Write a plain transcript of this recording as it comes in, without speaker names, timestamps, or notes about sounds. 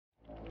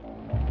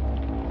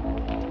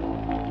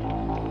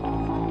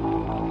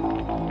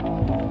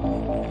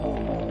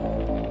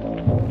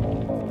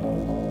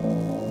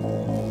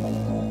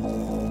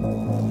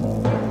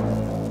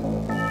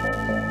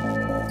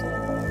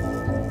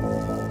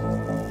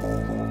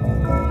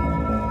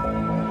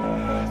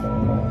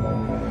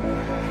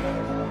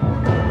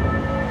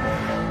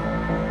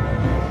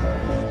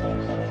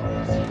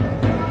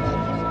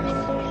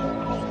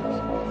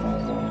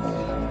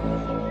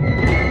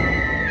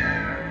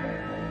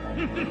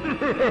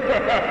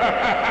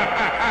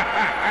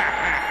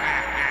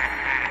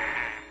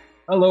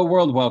Hello,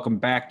 world. Welcome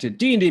back to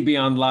D&D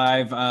Beyond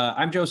Live.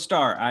 I'm Joe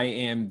Starr. I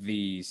am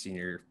the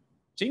junior.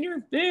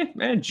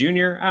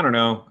 I don't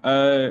know.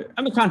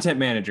 I'm the content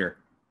manager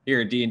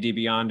here at D&D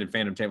Beyond and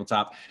Phantom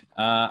Tabletop.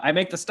 I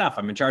make the stuff.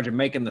 I'm in charge of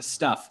making the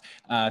stuff.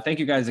 Thank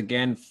you guys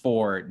again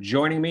for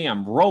joining me.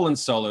 I'm rolling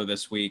solo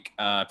this week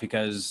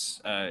because,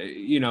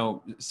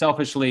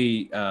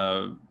 selfishly,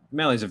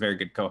 Melly's a very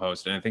good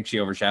co-host, and I think she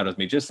overshadows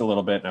me just a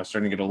little bit, and I was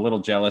starting to get a little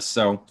jealous.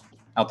 So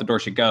out the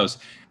door she goes.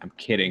 I'm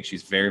kidding.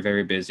 She's very,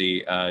 very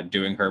busy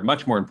doing her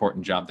much more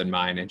important job than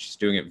mine, and she's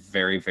doing it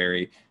very,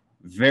 very,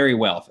 very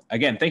well.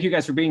 Again, thank you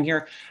guys for being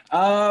here.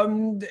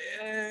 When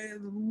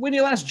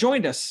you last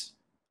joined us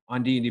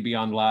on D&D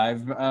Beyond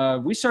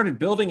Live, we started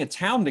building a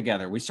town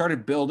together. We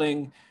started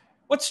building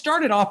what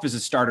started off as a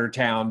starter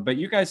town, but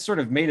you guys sort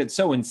of made it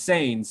so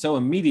insane so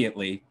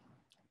immediately.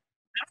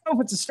 I don't know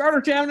if it's a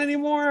starter town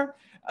anymore.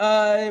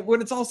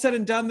 When it's all said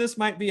and done, this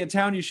might be a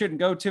town you shouldn't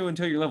go to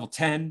until you're level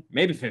 10,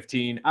 maybe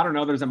 15. I don't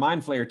know. There's a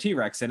Mind Flayer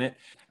T-Rex in it.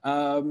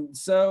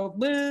 Turbo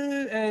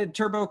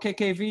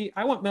KKV.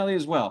 I want Melly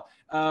as well.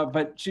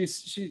 But she,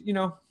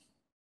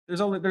 there's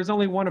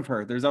only one of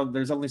her. There's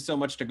only so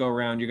much to go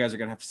around. You guys are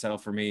gonna have to settle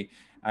for me.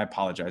 I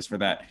apologize for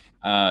that.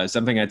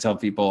 Something I tell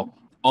people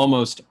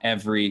almost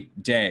every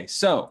day.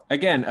 So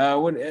again,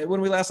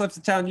 when we last left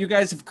the town, you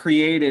guys have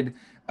created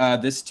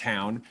this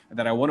town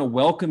that I want to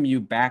welcome you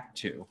back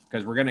to,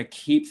 because we're going to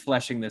keep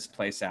fleshing this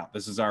place out.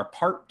 This is our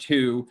part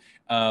 2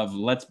 of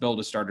Let's Build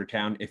a Starter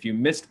Town. If you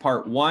missed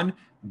part 1,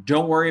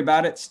 don't worry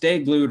about it. Stay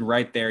glued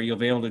right there. You'll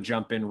be able to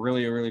jump in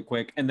really, really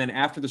quick. And then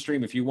after the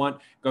stream, if you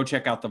want, go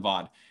check out the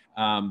VOD.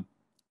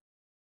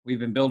 We've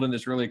been building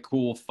this really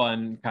cool,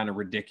 fun, kind of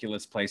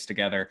ridiculous place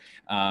together.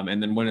 And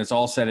then when it's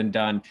all said and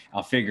done,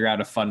 I'll figure out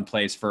a fun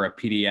place for a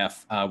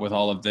PDF with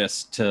all of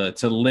this to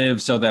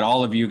live so that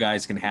all of you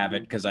guys can have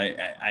it, because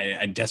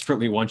I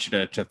desperately want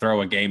you to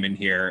throw a game in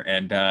here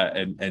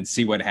and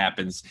see what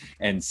happens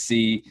and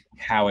see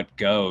how it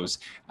goes.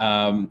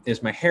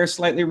 Is my hair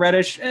slightly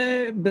reddish?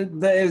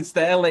 It's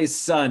the LA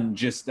sun.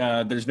 Just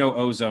there's no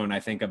ozone,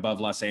 I think,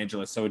 above Los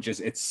Angeles, so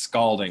it's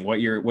scalding.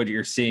 What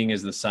you're seeing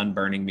is the sun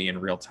burning me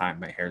in real time.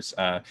 My hair's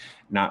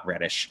not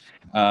reddish,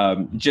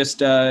 just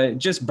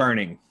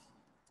burning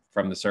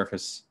from the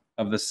surface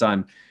of the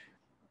sun.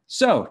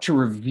 So to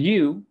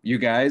review, you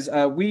guys,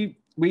 we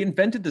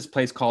invented this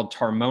place called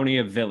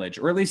Tarmonia Village,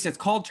 or at least it's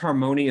called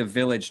Tarmonia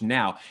Village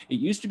now. It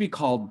used to be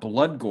called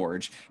Blood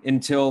Gorge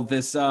until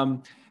this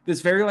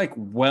very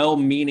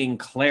well-meaning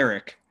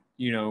cleric,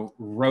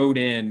 wrote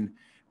in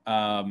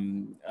a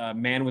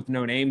Man with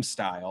No Name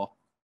style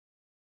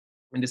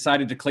and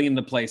decided to clean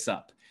the place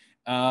up.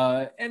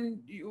 I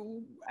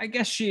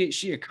guess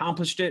she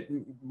accomplished it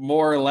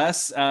more or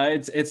less.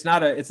 It's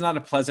not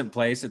a pleasant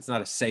place. It's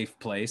not a safe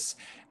place.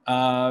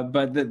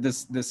 But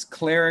this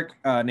cleric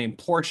named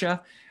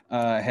Portia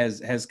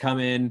has come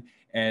in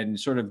and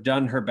sort of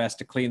done her best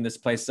to clean this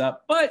place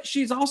up, but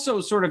she's also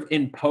sort of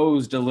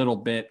imposed a little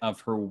bit of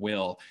her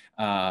will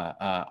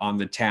on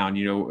the town,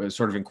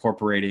 sort of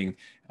incorporating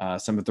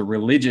some of the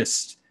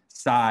religious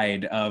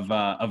side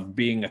of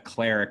being a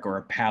cleric or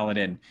a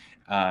paladin.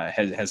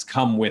 Has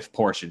come with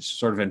Portia. She's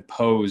sort of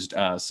imposed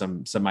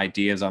some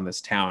ideas on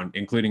this town,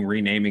 including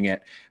renaming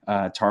it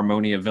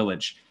Tarmonia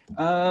Village.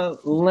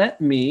 Let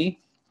me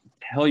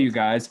tell you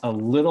guys a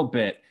little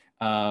bit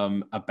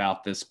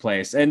about this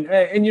place.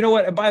 And you know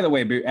what? By the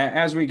way,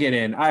 as we get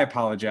in, I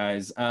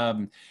apologize.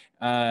 I'm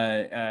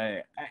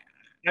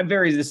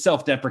very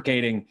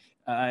self-deprecating.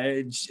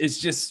 It's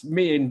just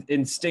me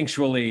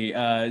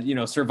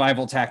instinctually,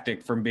 survival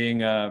tactic from being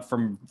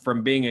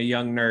from being a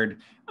young nerd.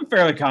 I'm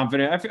fairly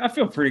confident. I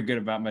feel pretty good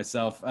about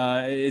myself.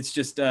 It's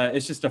just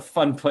a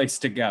fun place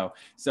to go.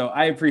 So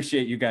I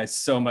appreciate you guys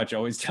so much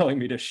always telling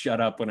me to shut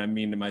up when I'm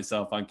mean to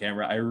myself on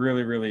camera. I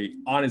really, really,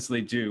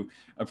 honestly do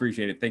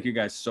appreciate it. Thank you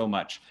guys so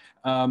much.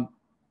 Let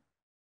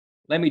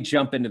me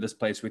jump into this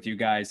place with you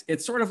guys.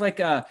 It's sort of like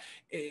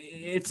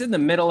it's in the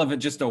middle of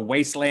just a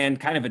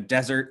wasteland, kind of a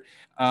desert.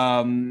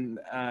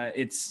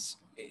 It's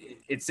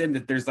in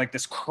that there's like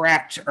this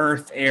cracked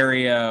earth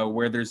area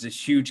where there's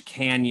this huge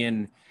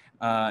canyon.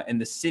 And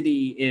the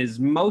city is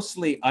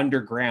mostly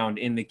underground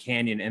in the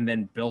canyon and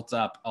then built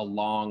up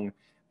along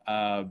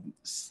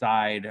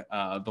side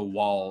the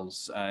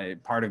walls.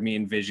 Part of me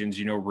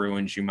envisions,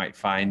 ruins you might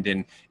find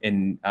in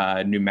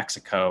New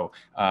Mexico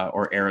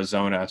or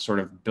Arizona, sort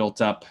of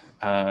built up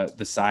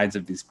the sides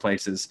of these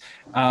places.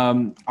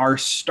 Our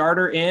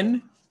starter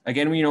inn,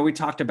 again, we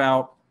talked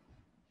about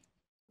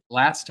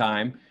last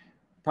time,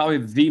 probably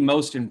the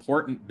most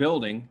important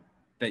building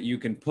that you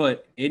can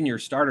put in your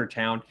starter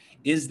town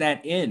is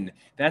that inn.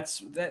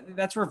 That's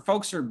where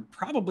folks are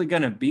probably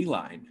going to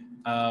beeline.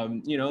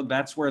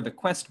 That's where the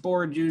quest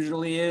board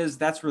usually is.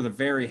 That's where the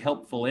very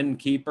helpful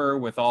innkeeper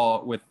with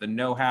the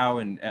know-how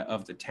and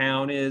of the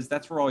town is.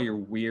 That's where all your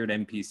weird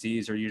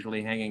NPCs are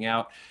usually hanging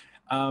out.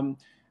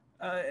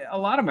 A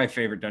lot of my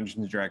favorite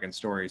Dungeons and Dragons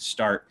stories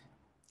start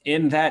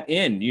in that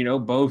inn.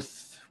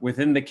 Both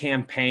within the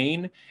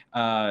campaign.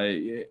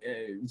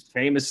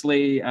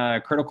 Famously,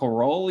 Critical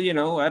Role.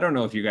 I don't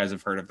know if you guys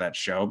have heard of that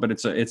show, but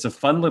it's a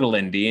fun little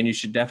indie, and you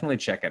should definitely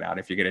check it out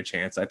if you get a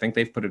chance. I think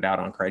they've put it out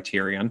on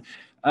Criterion.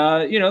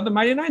 The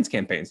Mighty Nines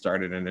campaign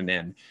started in an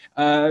inn.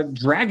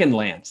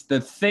 Dragonlance,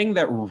 the thing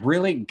that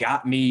really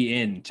got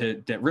me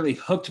that really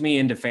hooked me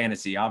into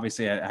fantasy.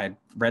 Obviously, I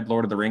read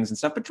Lord of the Rings and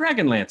stuff, but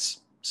Dragonlance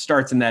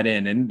starts in that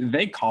inn, and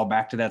they call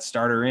back to that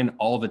starter inn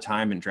all the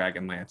time in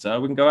Dragonlance.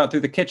 We can go out through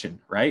the kitchen,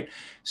 right?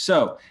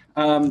 So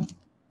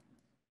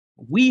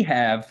we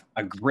have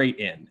a great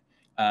inn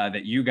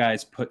that you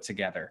guys put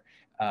together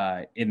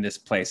in this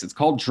place. It's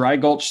called Dry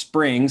Gulch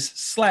Springs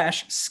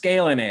 /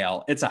 Scale and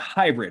Ale. It's a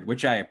hybrid,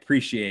 which I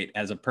appreciate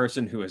as a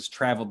person who has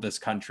traveled this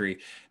country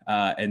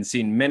and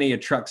seen many a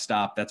truck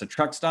stop. That's a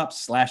truck stop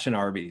 / an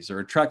Arby's, or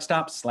a truck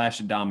stop /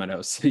 a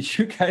Domino's. So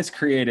you guys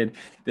created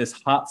this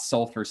hot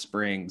sulfur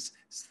springs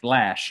 /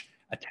 a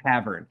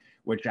tavern,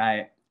 which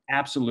I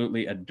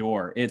absolutely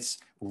adore. It's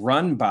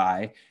run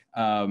by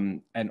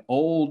an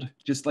old,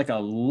 just like a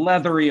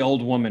leathery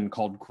old woman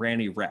called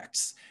Granny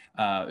Rex,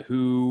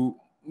 who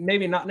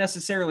maybe not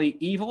necessarily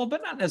evil,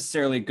 but not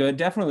necessarily good.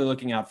 Definitely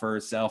looking out for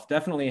herself.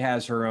 Definitely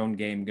has her own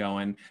game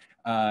going.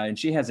 And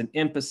she has an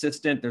imp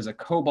assistant. There's a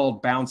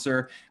kobold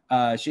bouncer.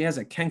 She has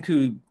a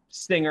Kenku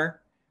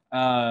singer,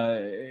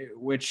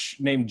 which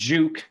named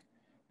Juke,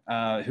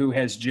 who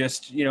has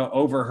just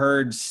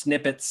overheard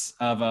snippets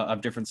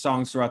of different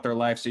songs throughout their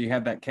life. So you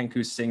have that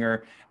Kenku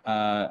singer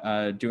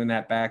doing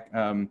that back.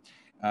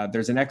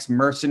 There's an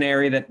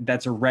ex-mercenary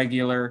that's a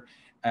regular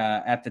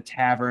at the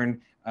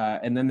tavern.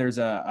 And then there's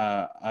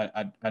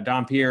a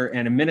Dhampir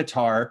and a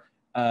Minotaur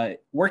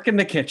work in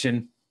the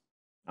kitchen.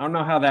 I don't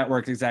know how that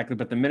works exactly,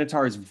 but the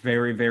Minotaur is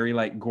very, very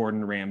like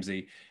Gordon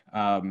Ramsay.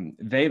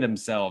 They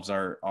themselves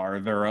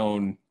are their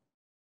own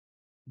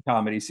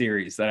comedy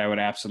series that I would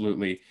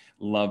absolutely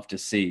love to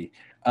see.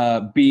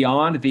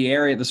 Beyond the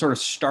area, the sort of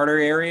starter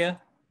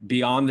area,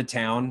 beyond the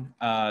town,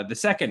 the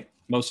second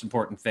most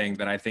important thing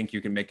that I think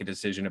you can make a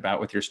decision about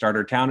with your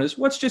starter town is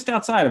what's just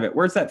outside of it.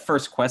 Where's that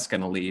first quest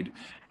going to lead?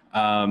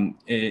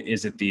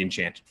 Is it the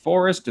Enchanted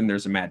Forest and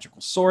there's a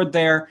magical sword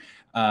there?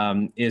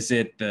 Is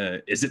it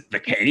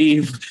the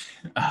cave?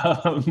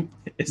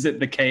 Is it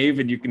the cave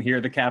and you can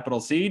hear the capital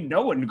C?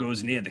 No one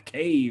goes near the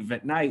cave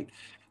at night.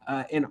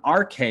 In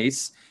our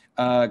case,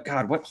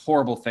 God, what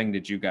horrible thing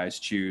did you guys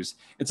choose?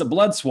 It's a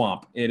blood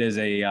swamp. It is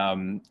a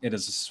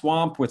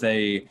swamp with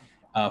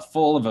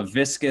full of a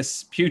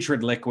viscous,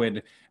 putrid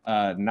liquid,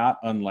 not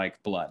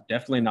unlike blood.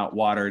 Definitely not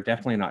water.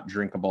 Definitely not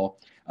drinkable.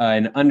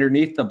 And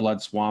underneath the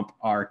blood swamp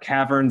are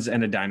caverns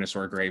and a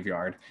dinosaur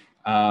graveyard.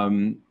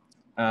 You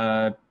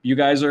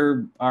guys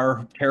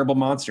are terrible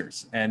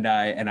monsters, and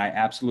I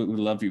absolutely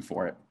love you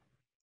for it.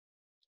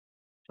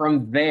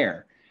 From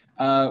there,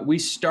 we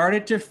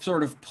started to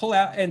sort of pull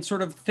out and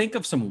sort of think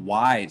of some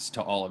whys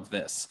to all of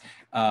this.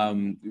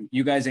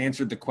 You guys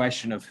answered the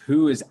question of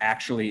who is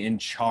actually in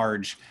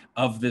charge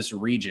of this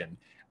region.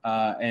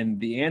 And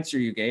the answer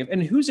you gave,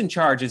 and who's in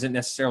charge isn't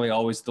necessarily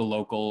always the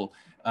local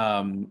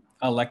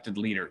elected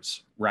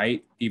leaders,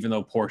 right? Even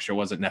though Portia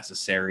wasn't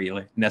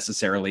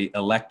necessarily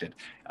elected.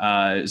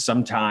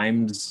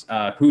 Sometimes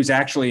who's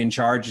actually in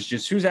charge is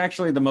just who's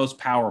actually the most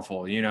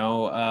powerful, who's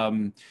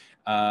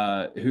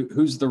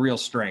the real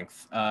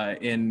strength.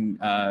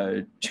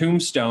 In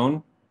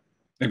Tombstone,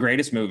 the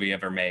greatest movie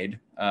ever made,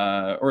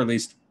 or at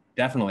least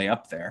definitely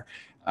up there,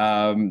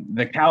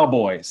 the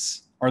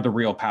cowboys are the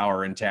real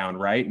power in town,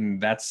 right? And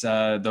that's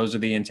those are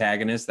the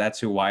antagonists. That's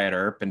who Wyatt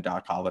Earp and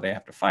Doc Holliday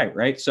have to fight,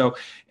 right? So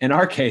in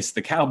our case,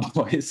 the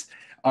cowboys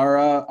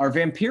are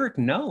vampiric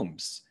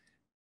gnomes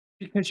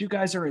because you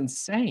guys are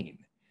insane.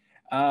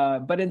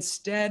 But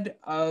instead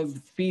of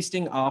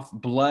feasting off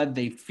blood,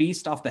 they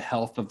feast off the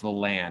health of the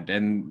land.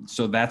 And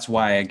so that's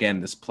why,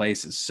 again, this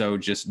place is so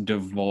just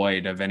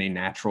devoid of any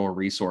natural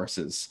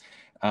resources.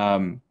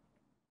 So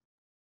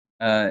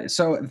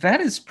that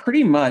is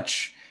pretty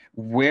much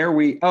where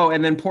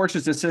and then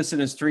Portia's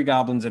assistant is 3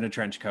 goblins in a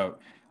trench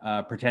coat,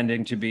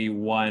 pretending to be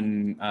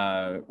one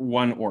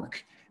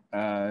orc.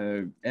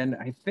 And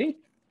I think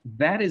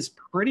that is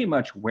pretty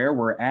much where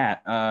we're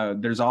at.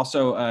 There's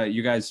also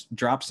you guys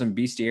dropped some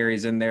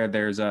bestiaries in there.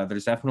 There's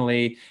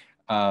definitely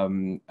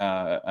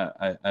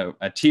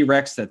a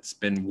T-Rex that's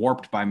been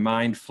warped by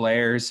mind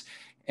flares,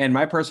 and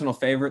my personal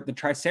favorite, the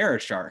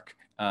Tricera shark,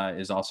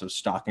 is also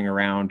stalking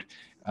around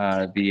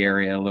the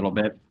area a little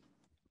bit.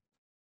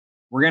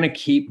 We're going to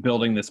keep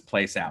building this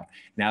place out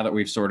now that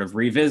we've sort of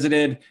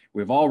revisited,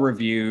 we've all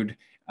reviewed.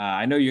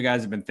 I know you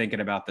guys have been thinking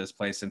about this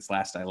place since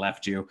last I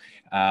left you,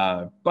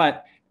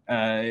 but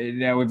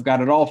now we've got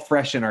it all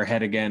fresh in our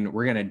head again.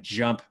 We're going to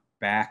jump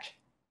back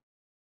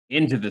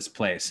into this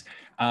place.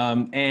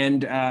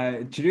 And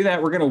to do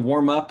that, we're going to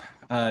warm up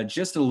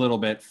just a little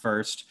bit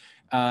first.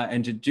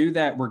 And to do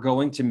that, we're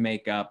going to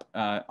make up,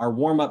 our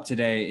warm up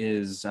today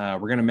is we're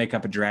going to make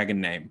up a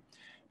dragon name.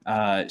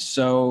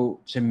 So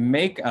to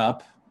make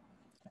up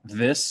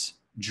this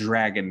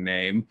dragon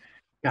name,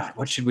 God,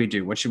 what should we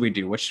do? What should we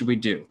do? What should we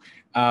do?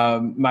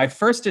 My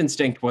first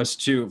instinct was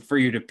for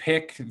you to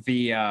pick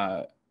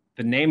the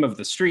name of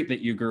the street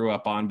that you grew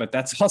up on, but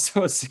that's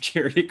also a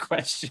security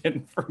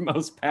question for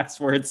most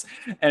passwords,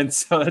 and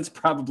so that's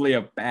probably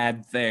a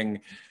bad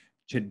thing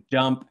to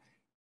dump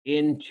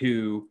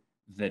into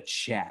the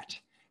chat.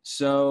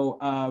 So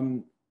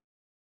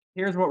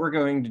here's what we're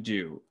going to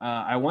do.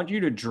 I want you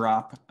to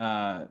drop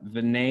the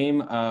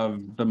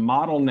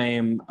model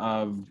name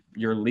of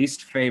your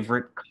least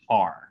favorite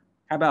car.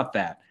 How about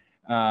that?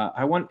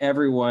 I want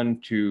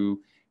everyone to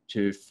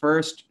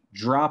first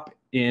drop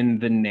in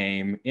the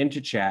name into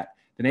chat,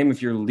 the name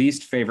of your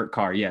least favorite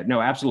car. Yeah,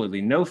 no,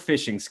 absolutely. No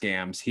phishing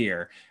scams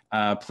here.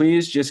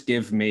 Please just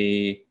give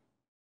me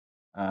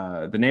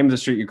the name of the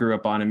street you grew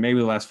up on, and maybe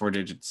the last 4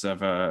 digits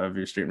of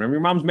your street. Remember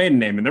your mom's maiden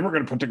name, and then we're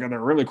going to put together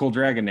a really cool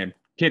dragon name.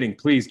 Kidding.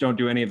 Please don't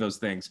do any of those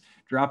things.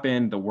 Drop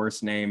in the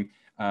worst name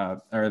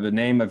or the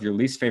name of your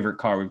least favorite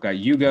car. We've got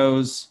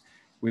Yugos.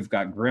 We've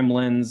got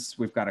Gremlins.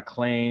 We've got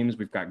Acclaims.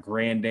 We've got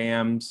Grand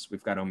Dams.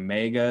 We've got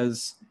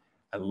Omegas.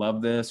 I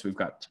love this. We've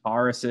got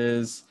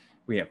Tauruses.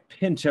 We have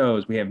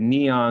Pintos. We have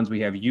Neons. We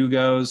have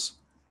Yugos.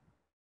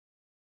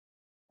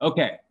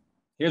 Okay,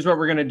 here's what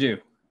we're going to do.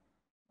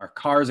 Our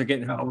cars are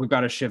getting, oh, we've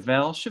got a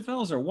Chevelle.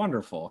 Chevelles are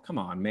wonderful. Come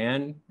on,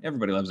 man.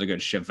 Everybody loves a good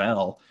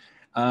Chevelle.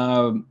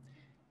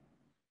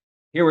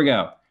 Here we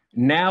go.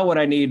 Now what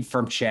I need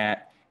from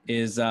chat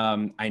is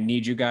I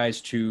need you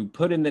guys to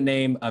put in the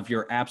name of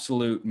your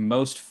absolute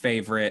most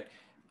favorite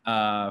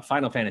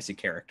Final Fantasy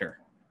character.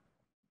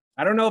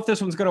 I don't know if this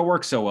one's going to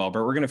work so well,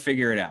 but we're going to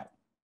figure it out.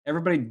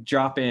 Everybody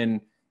drop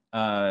in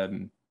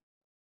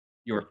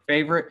your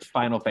favorite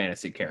Final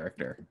Fantasy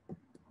character.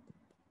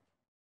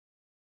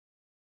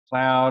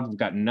 Cloud, we've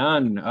got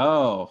none.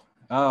 Oh,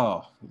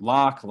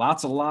 Locke,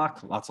 lots of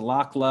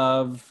Locke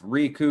love.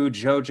 Riku,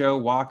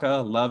 Jojo, Waka,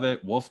 love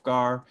it.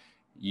 Wolfgar,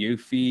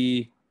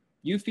 Yuffie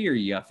or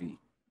Yuffie?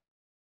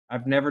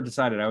 I've never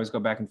decided. I always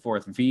go back and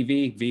forth.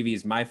 Vivi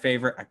is my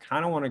favorite. I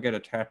kind of want to get a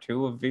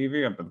tattoo of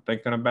Vivi. I've been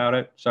thinking about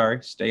it. Sorry,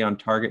 stay on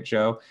target,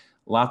 Joe.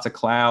 Lots of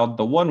Cloud.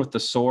 The one with the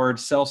sword,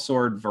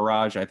 Sellsword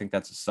Virage. I think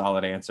that's a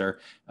solid answer,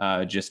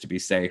 just to be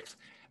safe.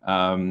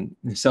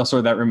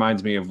 Sellsword, that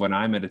reminds me of when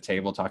I'm at a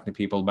table talking to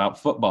people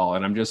about football,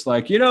 and I'm just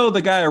like,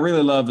 the guy I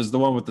really love is the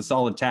one with the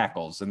solid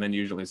tackles. And then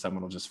usually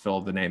someone will just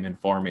fill the name in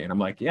for me. And I'm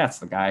like, yeah, it's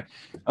the guy.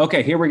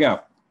 Okay, here we go.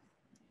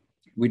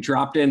 We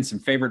dropped in some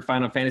favorite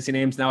Final Fantasy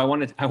names. Now I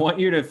want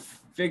you to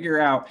figure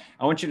out,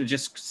 I want you to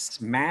just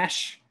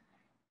smash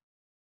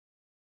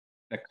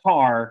the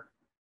car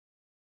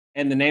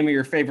and the name of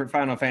your favorite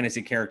Final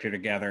Fantasy character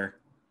together.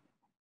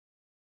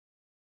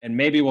 And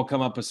maybe we'll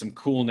come up with some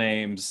cool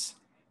names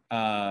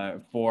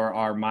for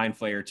our Mind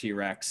Flayer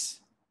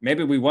T-Rex.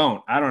 Maybe we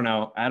won't. I don't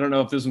know. I don't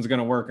know if this one's going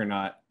to work or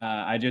not.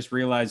 I just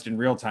realized in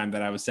real time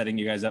that I was setting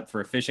you guys up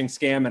for a phishing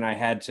scam, and I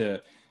had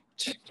to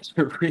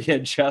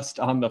readjust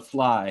on the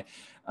fly.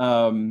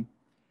 So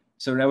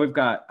now we've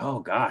got,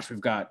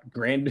 we've got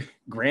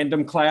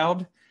Grandom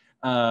Cloud,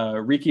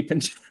 Ricky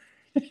Pinto,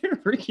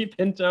 Ricky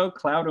Pinto,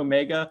 Cloud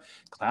Omega.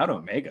 Cloud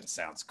Omega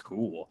sounds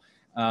cool.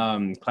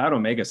 Cloud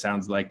Omega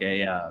sounds like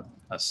a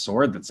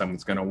sword that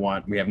someone's going to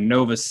want. We have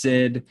Nova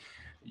Sid,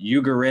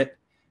 Ugarit,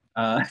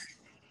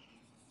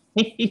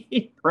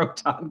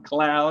 Proton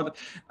Cloud,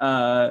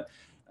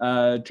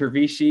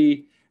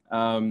 Tervishi,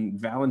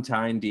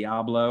 Valentine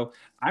Diablo.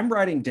 I'm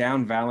writing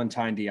down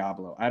Valentine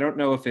Diablo. I don't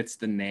know if it's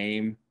the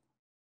name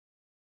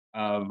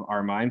of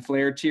our Mind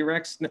Flayer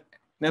T-Rex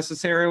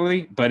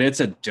necessarily, but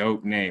it's a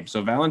dope name.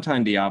 So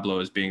Valentine Diablo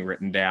is being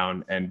written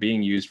down and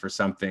being used for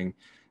something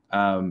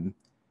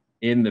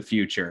in the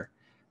future.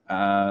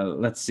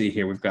 Let's see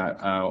here. We've got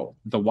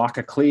the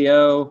Waka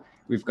Cleo.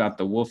 We've got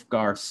the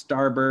Wolfgar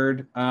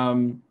Starbird. I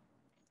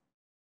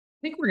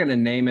think we're going to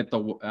name it the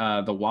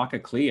Waka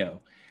Cleo.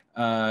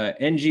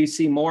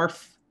 NGC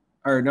Morph.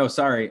 Or no,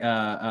 sorry. Who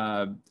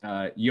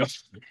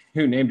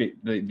named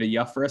it? The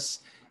Yuffrus.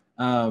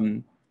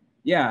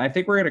 Yeah, I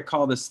think we're going to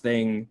call this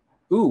thing.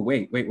 Ooh,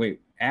 wait.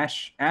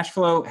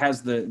 Ashflow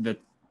has the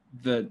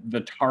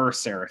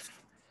Tarserith.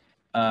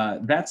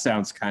 That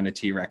sounds kind of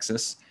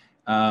T-Rexus.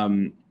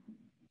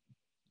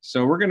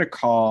 So we're going to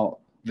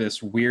call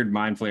this weird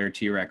Mind Flayer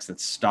T-Rex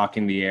that's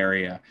stalking the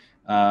area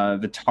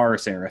the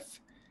Tarserith.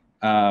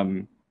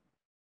 And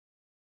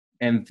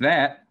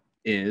that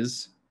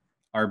is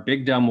our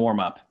big dumb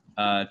warm-up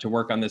to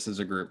work on this as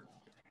a group.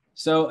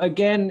 So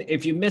again,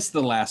 if you missed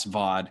the last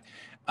VOD,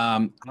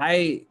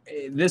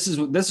 this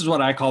is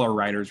what I call a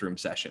writer's room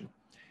session.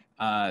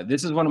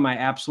 This is one of my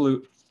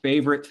absolute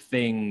favorite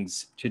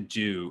things to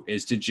do,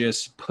 is to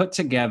just put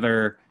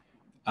together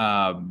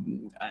a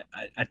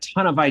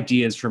ton of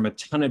ideas from a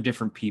ton of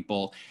different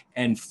people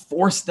and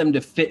force them to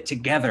fit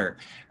together.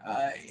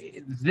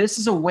 This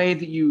is a way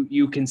that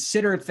you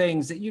consider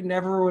things that you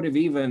never would have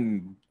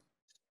even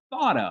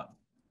thought of,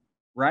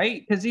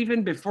 right? Because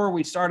even before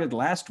we started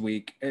last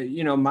week,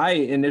 my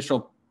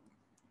initial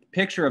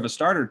picture of a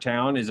starter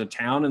town is a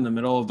town in the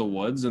middle of the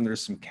woods, and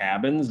there's some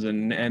cabins,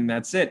 and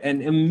that's it.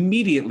 And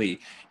immediately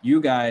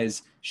you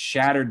guys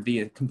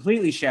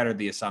completely shattered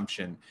the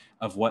assumption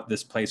of what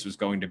this place was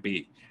going to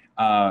be.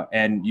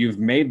 And you've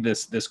made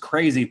this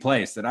crazy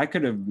place that I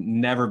could have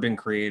never been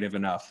creative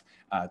enough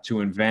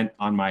to invent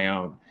on my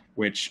own,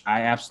 which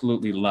I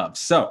absolutely love.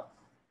 So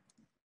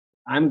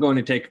I'm going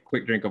to take a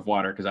quick drink of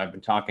water because I've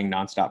been talking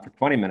nonstop for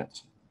 20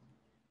 minutes.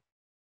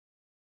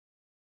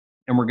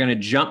 And we're going to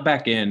jump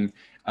back in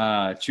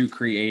to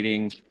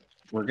creating.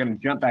 We're going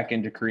to jump back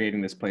into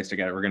creating this place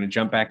together. We're going to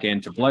jump back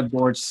into Blood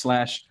Gorge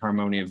 /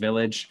 Harmonia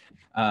Village.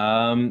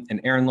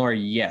 And Aaron Laura,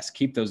 yes,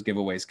 keep those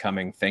giveaways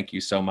coming. Thank you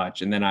so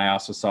much. And then I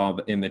also saw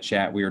in the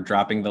chat we were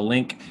dropping the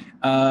link.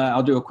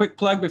 I'll do a quick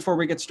plug before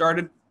we get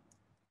started.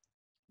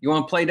 You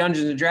want to play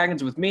Dungeons and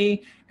Dragons with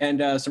me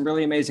and some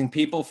really amazing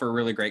people for a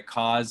really great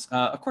cause?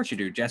 Of course you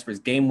do. Jasper's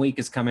Game Week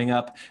is coming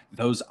up.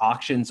 Those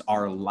auctions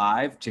are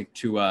live to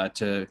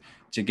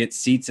get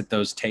seats at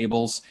those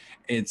tables.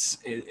 It's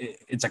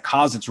a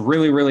cause that's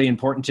really, really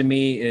important to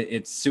me.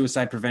 It's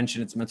suicide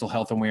prevention. It's mental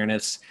health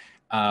awareness.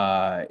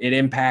 It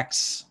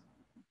impacts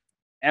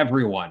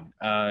everyone.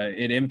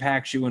 It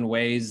impacts you in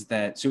ways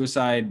that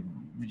suicide,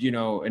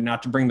 and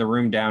not to bring the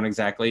room down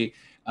exactly,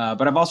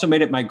 but I've also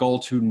made it my goal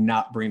to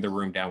not bring the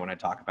room down when I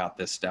talk about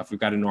this stuff. We've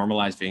got to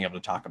normalize being able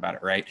to talk about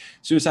it, right?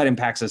 Suicide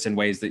impacts us in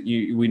ways that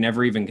we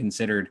never even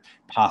considered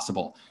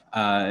possible.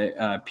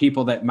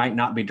 People that might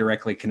not be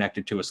directly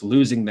connected to us,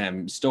 losing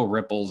them still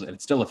ripples, and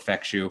it still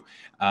affects you.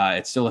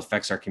 It still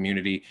affects our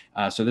community.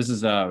 So this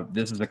is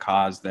a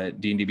cause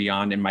that D&D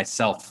Beyond and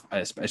myself,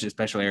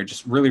 especially, are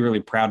just really,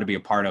 really proud to be a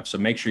part of. So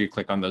make sure you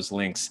click on those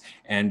links.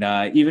 And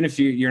even if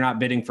you're not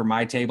bidding for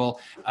my table,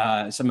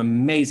 some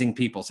amazing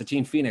people,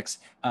 Satine Phoenix,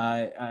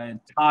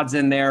 Todd's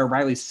in there,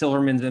 Riley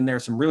Silverman's in there,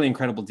 some really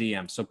incredible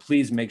DMs. So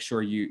please make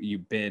sure you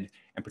bid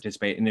and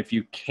participate. And if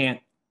you can't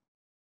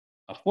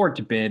afford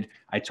to bid,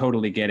 I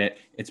totally get it.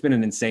 It's been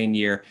an insane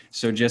year.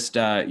 So just,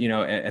 at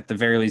the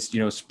very least,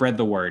 spread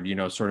the word,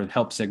 sort of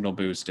help signal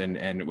boost.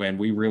 And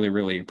we really,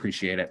 really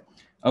appreciate it.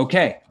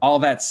 Okay. All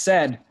that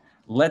said,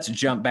 let's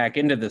jump back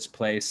into this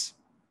place.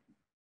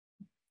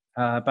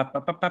 We've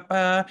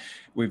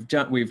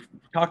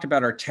talked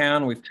about our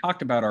town. We've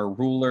talked about our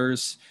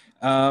rulers.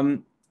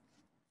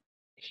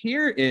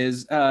 Here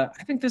is, I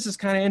think this is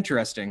kind of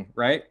interesting,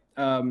 right?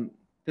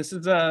 This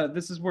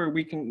is where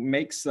we can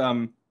make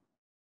some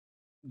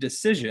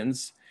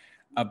decisions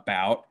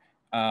about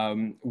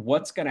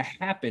what's going to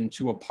happen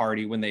to a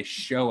party when they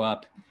show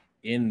up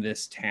in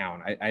this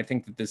town. I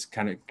think that this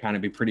kind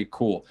of be pretty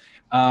cool.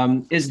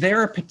 Is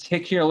there a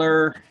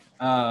particular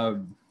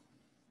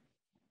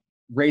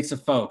race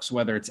of folks,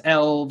 whether it's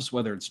elves,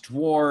 whether it's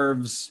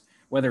dwarves,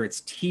 whether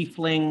it's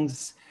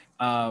tieflings,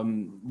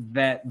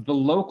 that the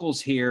locals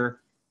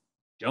here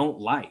don't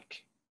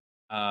like?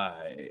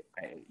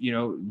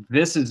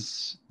 This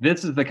is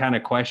the kind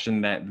of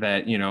question that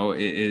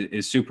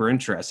is super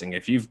interesting.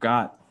 If you've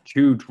got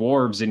two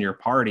dwarves in your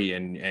party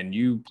and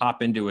you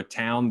pop into a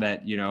town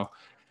that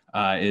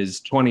is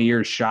 20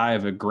 years shy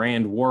of a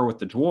grand war with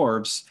the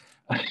dwarves,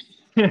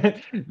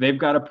 they've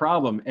got a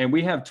problem. And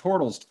we have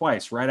turtles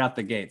twice right out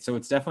the gate, so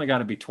it's definitely got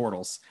to be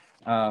turtles.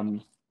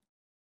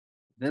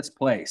 This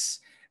place,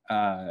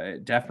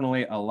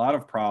 definitely a lot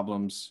of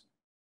problems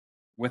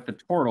with the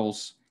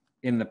turtles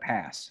in the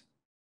past.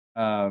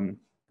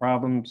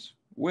 Problems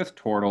with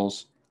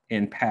turtles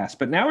in past.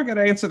 But now we're going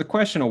to answer the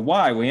question of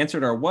why. We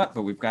answered our what,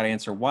 but we've got to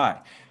answer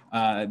why.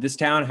 This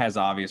town has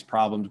obvious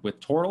problems with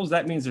turtles.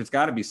 That means there's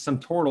got to be some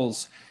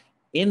turtles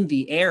in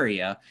the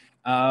area.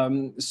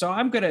 So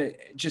I'm going to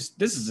this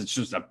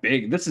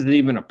isn't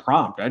even a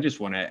prompt. I just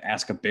want to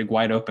ask a big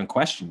wide open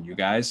question, you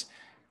guys.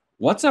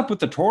 What's up with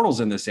the turtles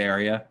in this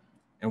area?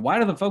 And why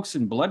do the folks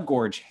in Blood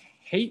Gorge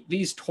hate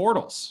these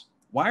turtles?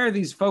 Why are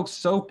these folks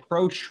so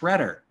pro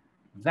Shredder?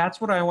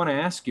 That's what I want to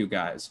ask you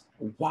guys.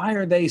 Why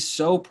are they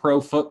so pro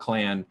Foot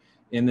Clan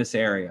in this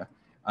area?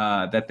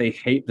 That they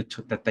hate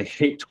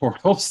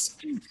turtles.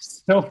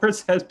 Silver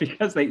says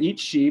because they eat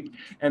sheep,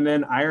 and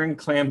then Iron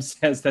Clam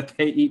says that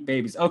they eat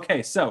babies.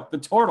 Okay, so the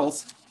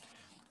turtles.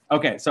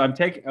 Okay, so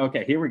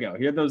here we go.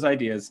 Here are those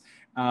ideas.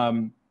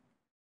 The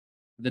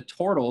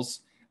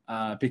turtles,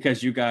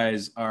 because you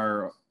guys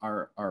are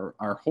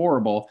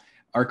horrible,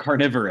 are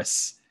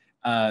carnivorous.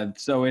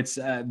 So it's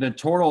the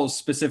turtles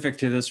specific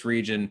to this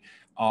region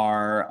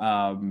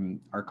are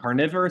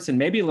carnivorous and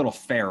maybe a little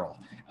feral.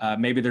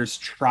 Maybe there's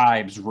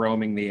tribes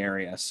roaming the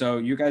area. So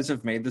you guys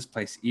have made this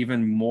place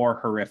even more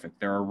horrific.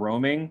 There are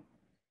roaming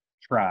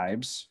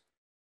tribes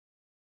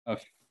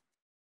of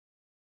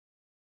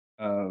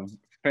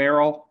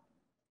feral,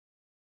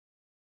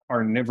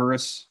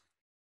 carnivorous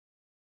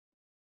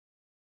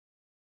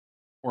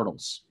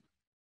turtles.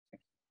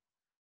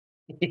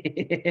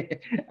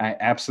 I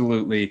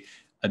absolutely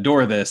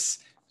adore this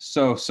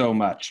so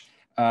much.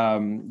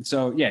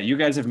 So yeah, you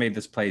guys have made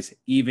this place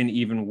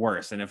even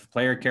worse. And if a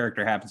player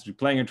character happens to be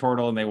playing a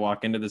turtle and they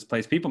walk into this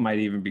place, people might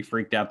even be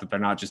freaked out that they're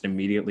not just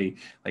immediately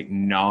like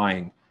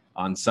gnawing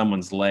on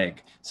someone's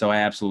leg. So I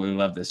absolutely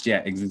love this. Yeah,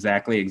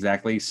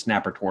 exactly.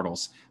 Snapper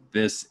turtles.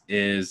 This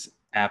is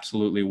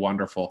absolutely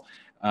wonderful.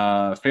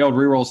 Failed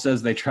Reroll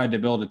says they tried to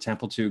build a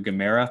temple to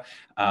Gamera.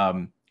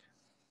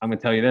 I'm gonna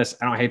tell you this.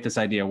 I don't hate this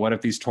idea. What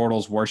if these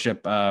turtles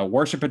worship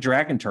a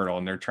dragon turtle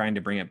and they're trying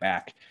to bring it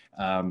back?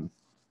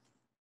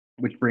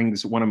 Which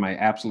brings one of my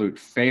absolute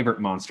favorite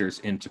monsters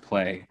into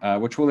play,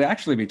 which we'll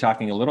actually be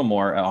talking a little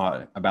more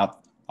about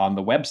on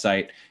the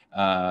website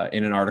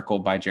in an article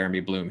by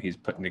Jeremy Bloom. He's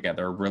putting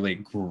together a really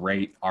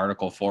great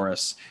article for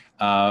us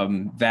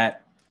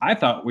that I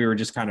thought we were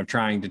just kind of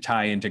trying to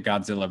tie into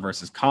Godzilla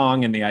versus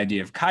Kong and the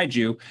idea of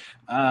kaiju,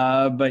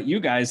 but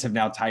you guys have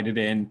now tied it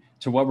in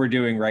to what we're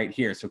doing right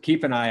here. So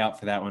keep an eye out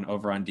for that one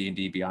over on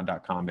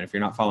dndbeyond.com. And if you're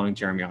not following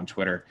Jeremy on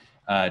Twitter,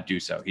 do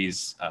so.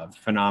 He's a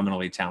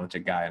phenomenally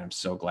talented guy, and I'm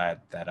so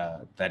glad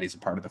that he's a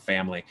part of the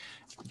family.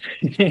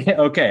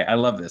 Okay, I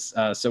love this.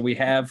 So we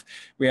have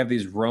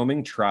these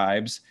roaming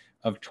tribes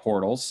of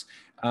turtles.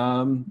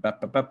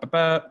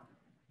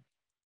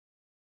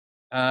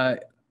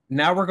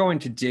 Now we're going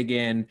to dig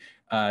in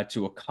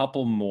to a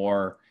couple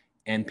more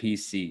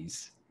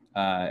NPCs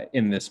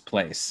in this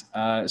place.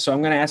 So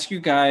I'm going to ask you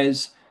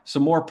guys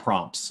some more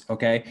prompts.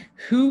 Okay,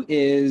 who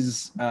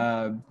is?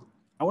 I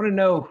want to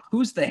know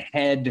who's the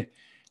head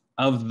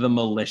of the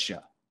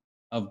militia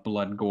of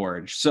Blood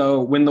Gorge.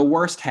 So when the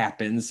worst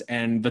happens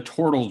and the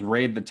turtles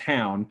raid the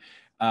town,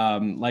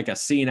 like a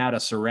scene out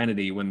of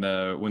Serenity when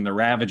the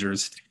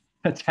Ravagers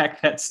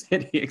attack that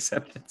city,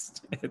 except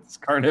it's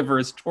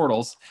carnivorous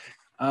turtles.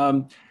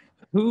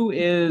 Who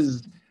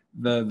is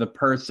the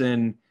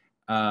person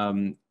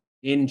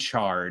in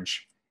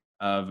charge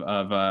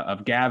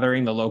of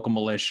gathering the local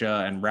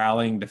militia and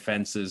rallying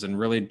defenses and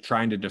really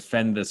trying to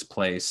defend this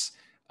place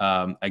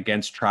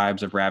against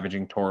tribes of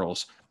ravaging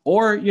turtles?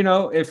 Or, you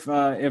know, if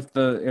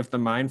the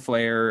Mind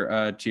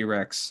Flayer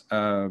T-Rex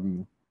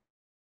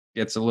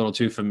gets a little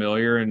too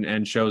familiar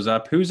and shows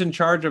up, who's in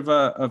charge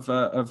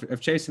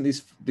of chasing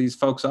these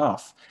folks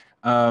off?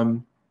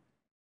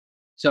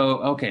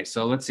 So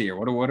let's see here.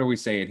 What are we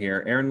saying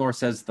here? Aaron Lore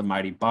says the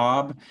Mighty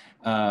Bob.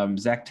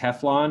 Zach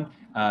Teflon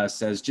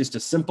says just a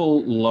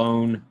simple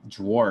lone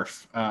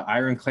dwarf.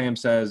 Iron Clam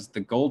says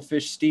the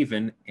Goldfish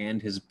Stephen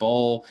and his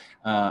bull.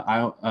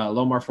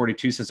 Lomar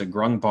 42 says a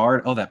grung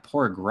bard. Oh, that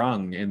poor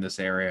grung in this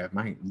area.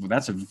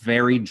 That's a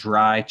very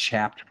dry,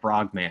 chapped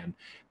frogman.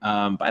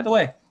 By the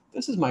way,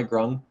 this is my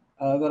grung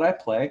that I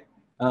play.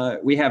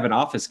 We have an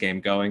office game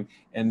going,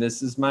 and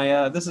this is my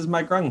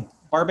grung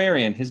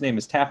barbarian. His name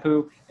is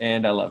Tapu,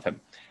 and I love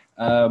him.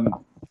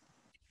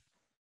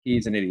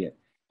 He's an idiot.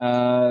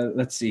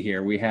 Let's see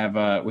here. We have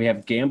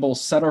Gamble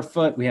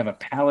Sutterfoot. We have a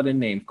paladin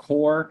named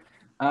Core.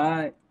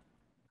 I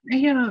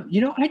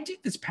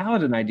dig this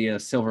paladin idea,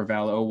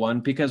 Silverval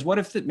 01, because what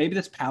if maybe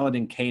this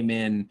paladin came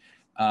in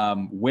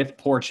with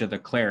Portia the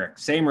cleric,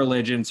 same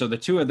religion, so the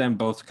two of them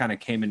both kind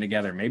of came in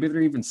together. Maybe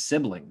they're even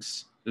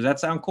siblings. Does that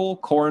sound cool?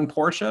 Core and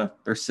Portia,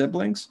 they're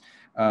siblings.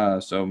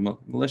 So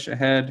militia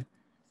head,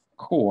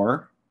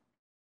 Core,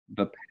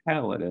 the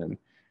paladin.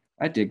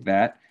 I dig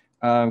that.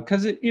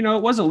 Because it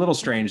was a little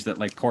strange that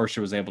like Portia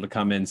was able to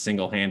come in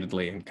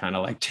single-handedly and kind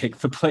of like take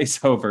the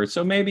place over.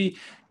 So maybe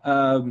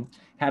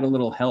had a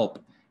little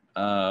help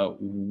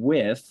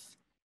with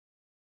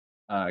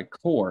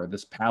Core,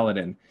 this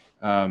paladin.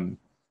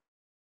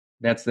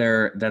 That's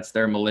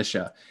their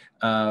militia.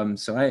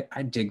 So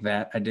I dig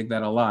that. I dig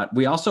that a lot.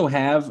 We also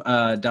have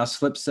Das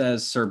Flip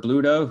says Sir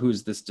Bluto,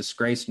 who's this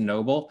disgraced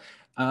noble.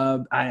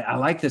 I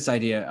like this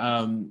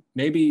idea.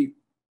 Maybe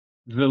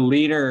the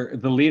leader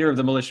of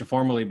the militia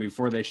formerly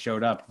before they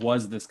showed up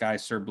was this guy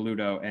Sir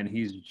Bluto, and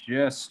he's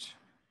just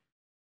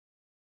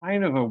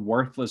kind of a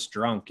worthless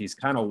drunk. He's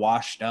kind of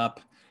washed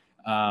up.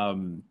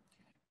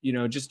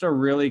 Just a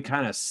really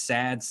kind of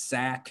sad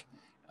sack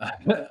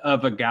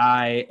of a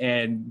guy.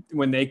 And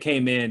when they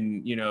came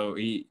in,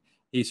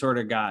 he sort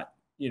of got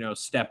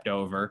stepped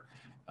over.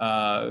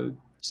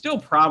 Still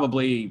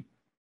probably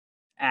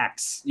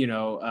acts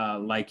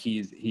like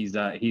he's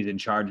in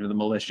charge of the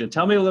militia.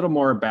 Tell me a little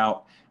more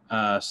about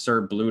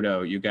Sir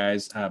Bluto, you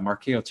guys.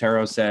 Marquis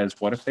Otero says,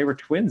 what if they were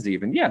twins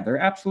even? Yeah, they're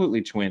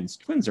absolutely twins.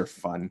 Twins are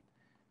fun.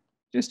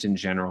 Just in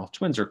general,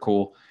 twins are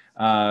cool.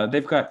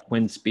 They've got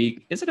twin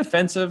speak. Is it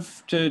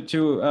offensive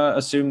to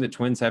assume that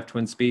twins have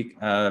twin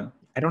speak? I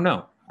don't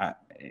know.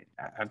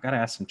 I've got to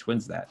ask some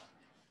twins that.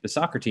 The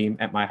soccer team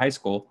at my high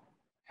school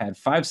had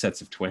 5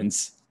 sets of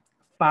twins.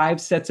 5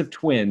 sets of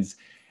twins.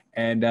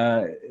 And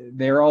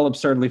they're all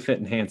absurdly fit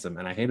and handsome,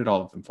 and I hated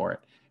all of them for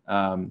it.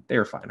 They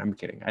were fine. I'm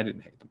kidding. I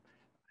didn't hate them.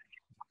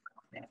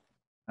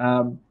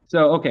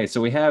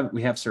 So we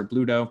have Sir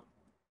Bluto.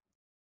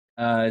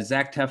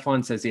 Zach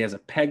Teflon says he has a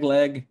peg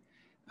leg.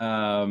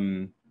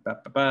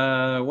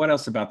 What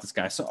else about this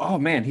guy? So, oh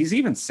man, he's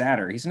even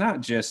sadder. He's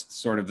not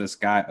just sort of this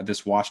guy,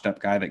 this washed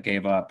up guy that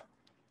gave up.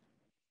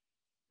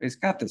 He's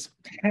got this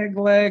peg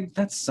leg.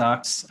 That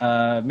sucks.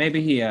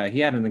 Maybe he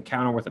had an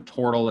encounter with a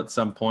turtle at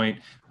some point,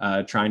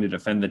 trying to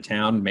defend the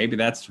town. Maybe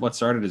that's what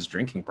started his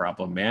drinking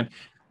problem, man.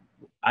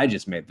 I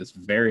just made this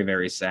very,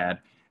 very sad.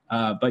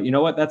 But you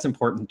know what? That's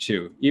important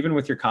too. Even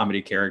with your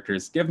comedy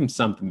characters, give them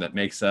something that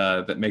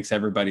makes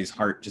everybody's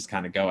heart just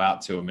kind of go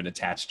out to them and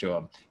attach to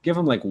them. Give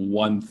them like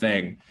one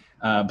thing.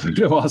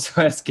 Pluto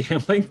also has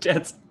gambling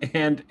debts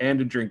and a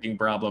drinking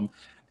problem.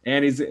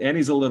 And he's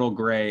a little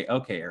gray.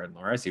 Okay, Aaron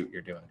Lore, I see what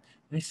you're doing.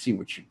 I see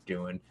what you're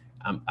doing.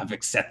 I've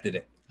accepted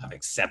it. I've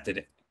accepted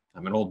it.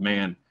 I'm an old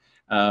man.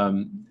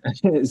 Um,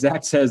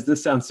 Zach says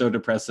this sounds so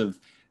depressive,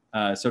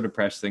 so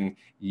depressing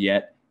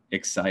yet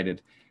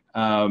excited.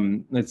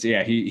 Let's see.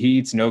 Yeah, he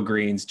eats no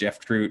greens. Jeff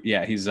Trout.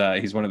 Yeah, he's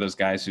one of those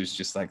guys who's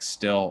just like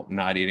still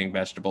not eating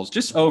vegetables.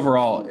 Just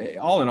overall,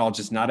 all in all,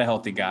 just not a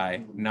healthy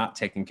guy, not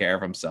taking care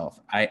of himself.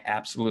 I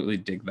absolutely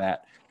dig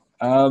that.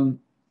 Um,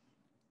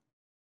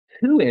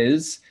 who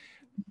is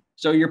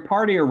so your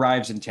party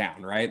arrives in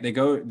town, right? They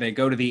go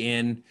to the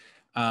inn.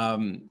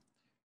 Um,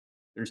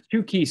 there's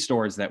two key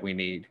stores that we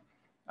need.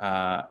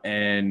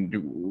 And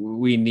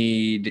we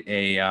need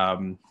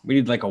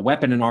like a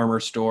weapon and armor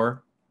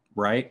store,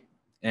 right?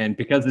 And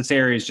because this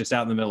area is just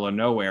out in the middle of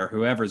nowhere,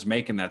 whoever's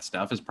making that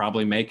stuff is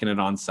probably making it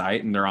on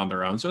site and they're on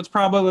their own. So it's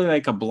probably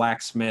like a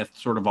blacksmith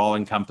sort of all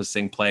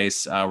encompassing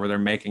place where they're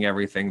making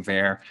everything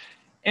there.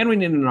 And we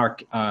need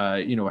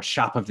a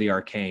shop of the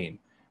arcane,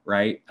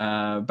 right?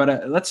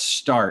 But let's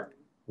start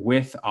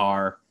with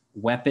our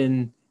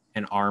weapon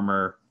and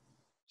armor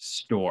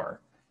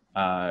store,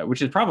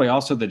 which is probably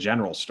also the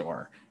general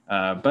store.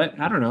 But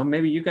I don't know.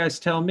 Maybe you guys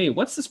tell me.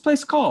 What's this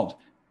place called?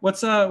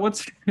 What's our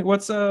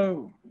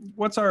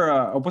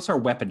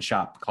weapon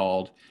shop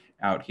called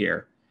out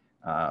here?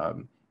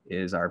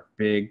 Is our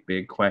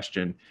big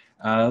question.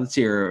 Let's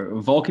see here.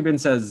 Volkibin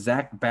says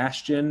Zach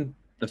Bastion,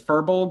 the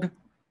Furbolg,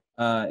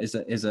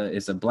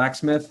 is a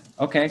blacksmith.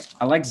 Okay,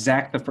 I like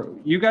Zach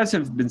you guys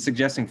have been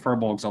suggesting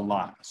Furbolgs a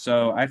lot,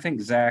 so I think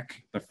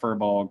Zach the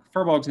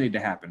Furbolgs need to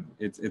happen.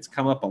 It's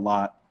come up a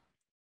lot,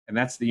 and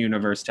that's the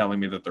universe telling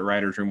me that the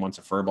writers' room wants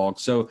a Furbolg.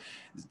 So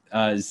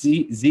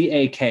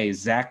Zak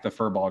Zach the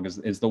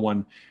Furbolg is the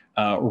one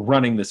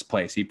running this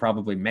place. He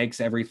probably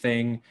makes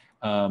everything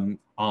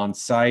on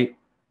site.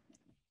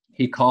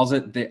 He calls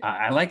it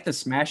I like the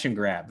smash and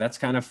grab. That's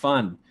kind of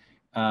fun.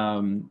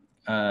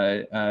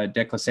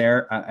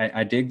 Declasser,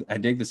 I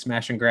dig the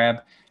smash and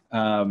grab.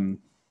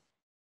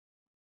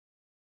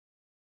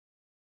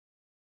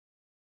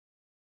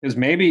 Because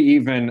maybe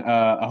even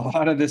a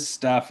lot of this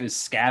stuff is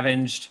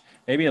scavenged.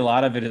 Maybe a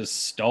lot of it is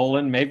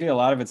stolen. Maybe a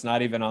lot of it's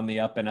not even on the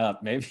up and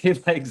up. Maybe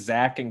like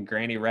Zach and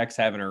Granny Rex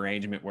have an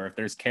arrangement where if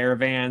there's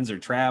caravans or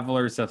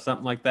travelers or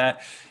something like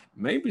that,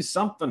 maybe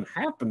something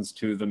happens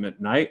to them at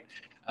night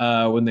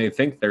when they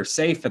think they're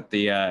safe at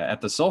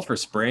the sulfur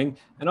spring,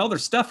 and all their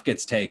stuff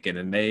gets taken,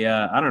 and they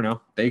I don't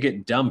know, they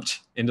get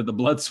dumped into the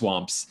blood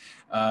swamps.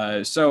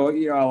 So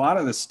a lot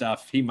of the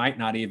stuff he might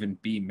not even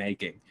be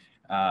making.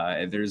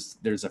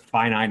 There's a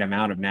finite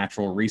amount of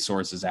natural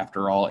resources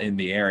after all in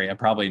the area,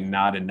 probably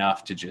not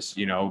enough to just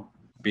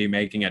be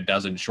making a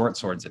dozen short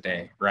swords a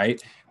day,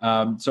 right?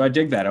 So I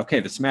dig that. Okay,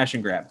 the smash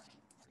and grab,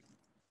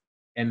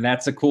 and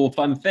that's a cool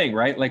fun thing,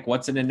 right? Like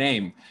what's in a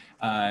name?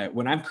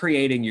 When I'm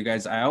creating, you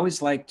guys, I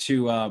always like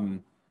to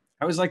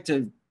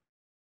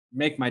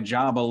make my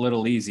job a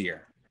little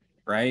easier,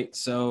 right?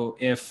 So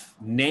if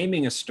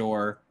naming a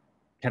store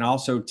can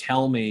also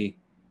tell me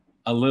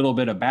a little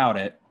bit about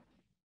it,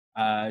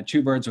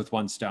 two birds with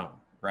one stone,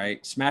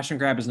 right? Smash and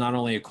grab is not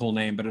only a cool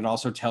name, but it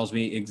also tells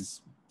me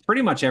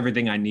pretty much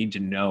everything I need to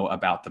know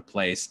about the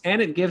place,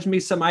 and it gives me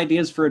some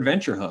ideas for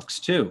adventure hooks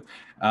too.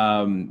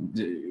 Um,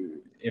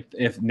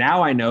 if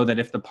now I know that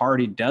if the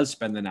party does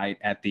spend the night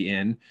at the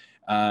inn,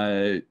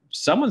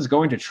 someone's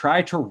going to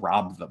try to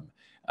rob them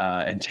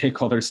and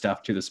take all their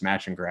stuff to the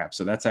smash and grab.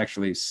 So that's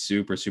actually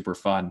super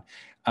fun.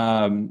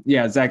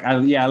 Yeah, Zach.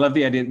 I love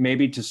the idea.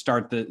 Maybe to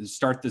start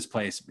this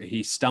place,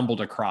 he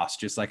stumbled across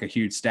just like a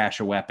huge stash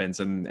of weapons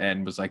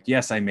and was like,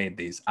 "Yes, I made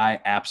these. I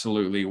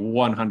absolutely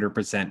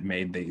 100%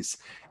 made these."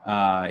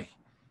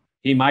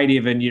 He might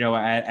even,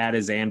 at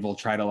his anvil,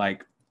 try to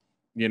like,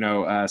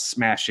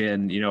 smash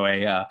in,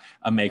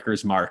 a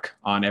maker's mark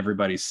on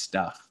everybody's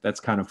stuff. That's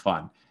kind of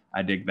fun.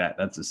 I dig that.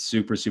 That's a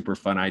super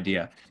fun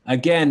idea.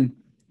 Again,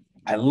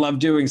 I love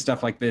doing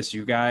stuff like this.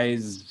 You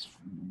guys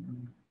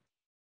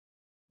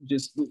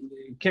just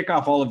kick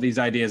off all of these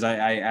ideas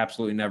I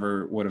absolutely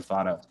never would have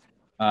thought of.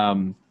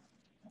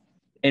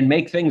 And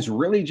make things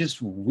really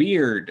just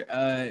weird.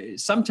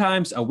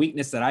 Sometimes a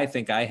weakness that I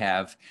think I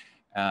have,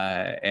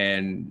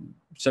 and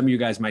some of you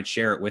guys might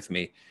share it with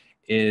me,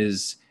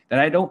 is that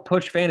I don't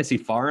push fantasy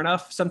far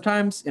enough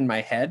sometimes in my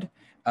head.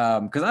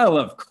 Because I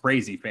love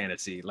crazy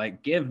fantasy.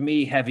 Like, give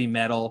me heavy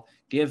metal,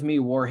 give me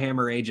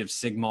Warhammer Age of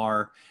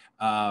Sigmar,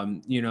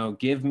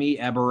 give me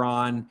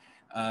Eberron,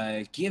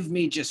 give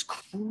me just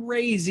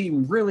crazy,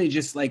 really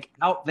just like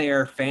out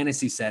there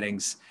fantasy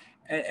settings.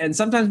 And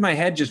sometimes my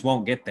head just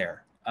won't get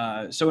there.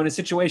 So in a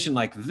situation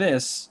like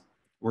this,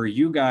 where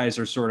you guys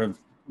are sort of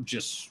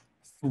just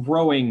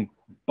throwing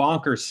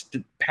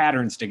bonkers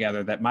patterns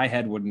together that my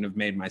head wouldn't have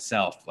made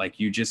myself, like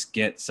you just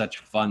get such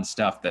fun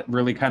stuff that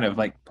really kind of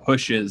like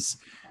pushes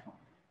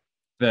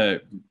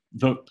the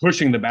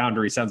pushing the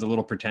boundary sounds a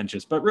little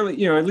pretentious, but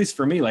really, at least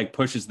for me, like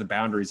pushes the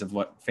boundaries of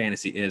what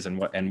fantasy is and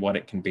what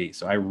it can be.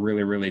 So I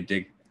really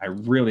dig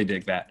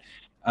that.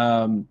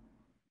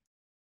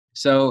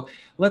 So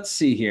let's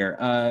see here.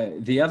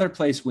 The other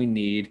place we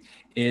need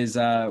is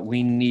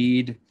we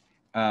need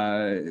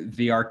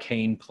the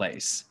arcane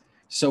place.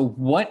 So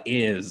what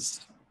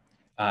is,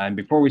 and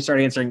before we start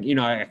answering,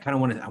 I kind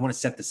of I want to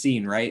set the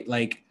scene, right?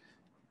 Like,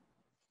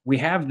 we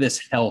have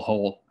this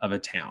hellhole of a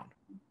town.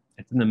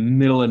 It's in the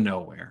middle of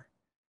nowhere.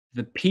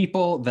 The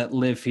people that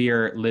live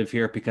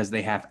here because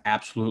they have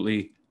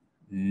absolutely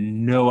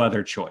no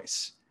other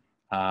choice.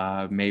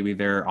 Maybe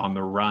they're on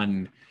the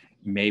run.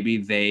 Maybe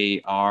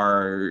they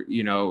are,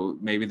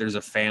 maybe there's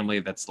a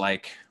family that's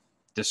like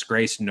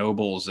disgraced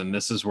nobles, and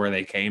this is where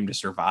they came to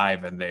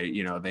survive, and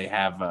they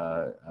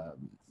have,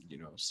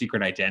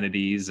 secret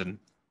identities, and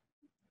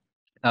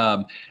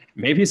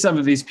maybe some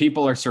of these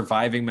people are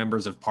surviving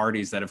members of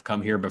parties that have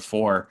come here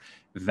before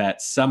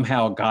that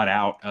somehow got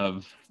out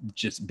of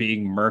just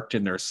being murked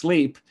in their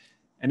sleep,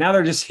 and now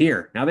they're just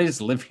here. Now they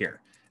just live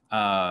here.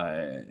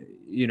 Uh,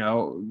 you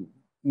know,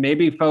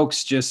 Maybe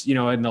folks just,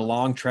 in the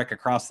long trek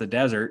across the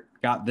desert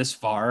got this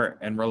far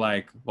and were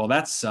like, well,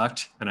 that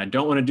sucked, and I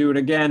don't want to do it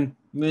again.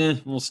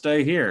 We'll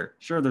stay here.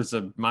 Sure, there's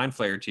a mind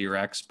flayer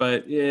T-Rex,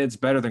 but it's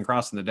better than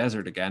crossing the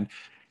desert again.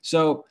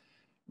 So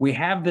we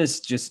have this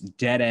just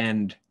dead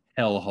end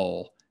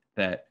hellhole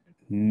that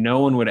no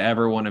one would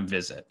ever want to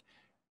visit.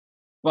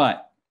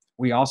 But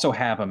we also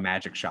have a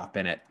magic shop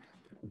in it.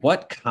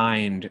 What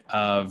kind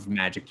of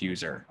magic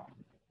user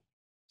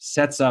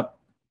sets up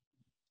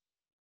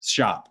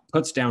shop,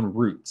 puts down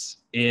roots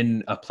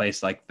in a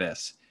place like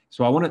this?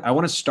 So I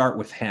want to start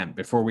with him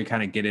before we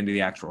kind of get into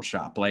the actual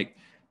shop. Like,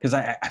 because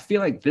I feel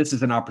like this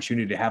is an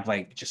opportunity to have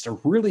like just a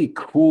really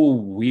cool,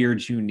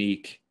 weird,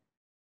 unique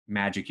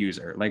magic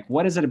user. Like,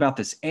 what is it about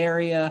this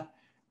area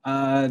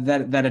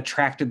that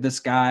attracted this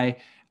guy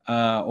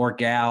or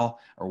gal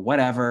or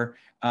whatever?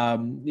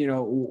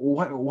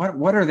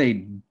 What are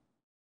they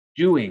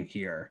doing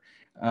here?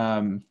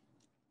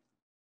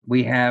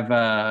 We have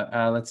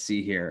let's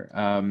see here.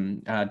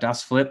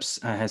 Das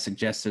Flips has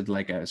suggested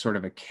like a sort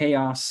of a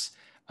chaos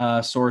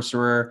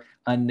sorcerer.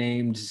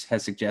 Unnamed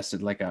has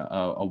suggested like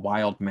a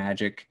wild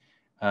magic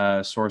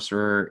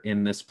sorcerer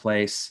in this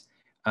place.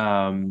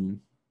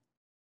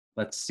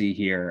 Let's see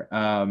here.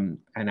 An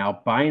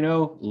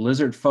albino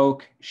lizard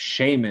folk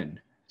shaman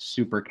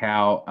super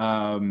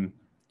cow.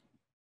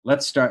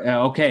 Let's start.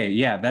 Okay,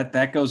 yeah,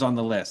 that goes on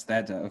the list.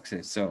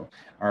 Okay. So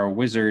our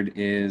wizard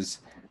is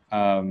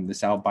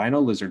this albino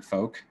lizard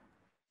folk,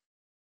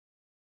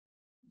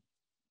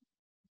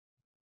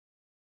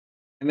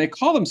 and they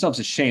call themselves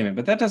a shaman,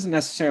 but that doesn't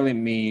necessarily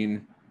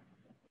mean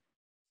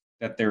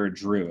that they're a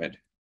druid.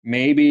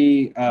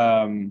 Maybe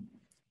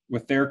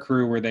with their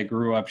crew where they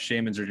grew up,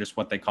 shamans are just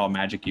what they call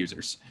magic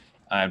users.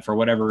 And for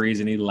whatever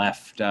reason, he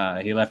left.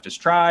 He left his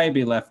tribe.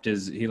 He left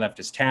his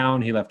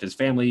town. He left his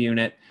family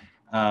unit.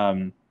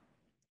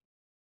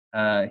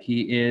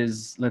 He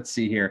is. Let's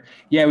see here.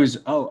 Yeah, it was.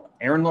 Oh,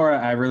 Aaron Laura.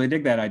 I really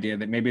dig that idea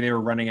that maybe they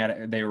were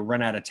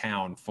run out of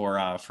town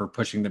for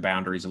pushing the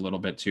boundaries a little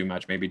bit too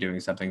much. Maybe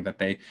doing something that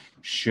they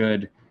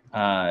should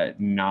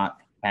not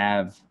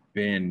have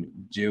been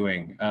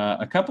doing.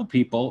 A couple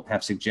people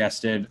have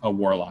suggested a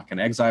warlock, an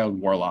exiled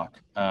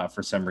warlock,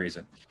 for some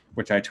reason,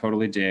 which I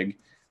totally dig.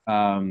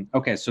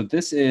 Okay, so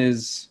this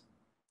is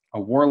a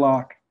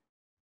warlock.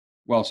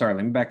 Well, sorry,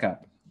 let me back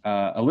up.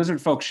 A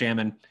lizard folk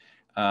shaman,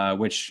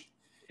 which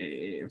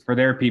for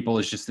their people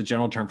is just the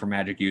general term for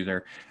magic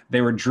user.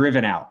 They were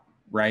driven out,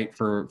 right,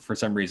 for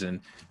some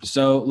reason.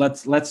 So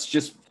let's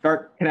just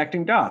start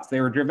connecting dots.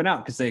 They were driven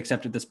out because they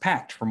accepted this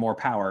pact for more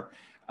power.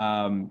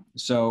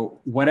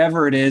 So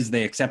whatever it is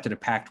they accepted a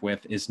pact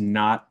with is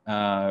not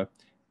a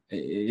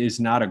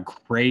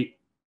great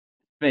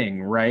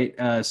thing,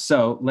 right?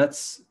 So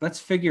let's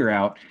figure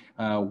out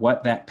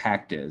what that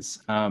pact is.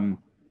 Painful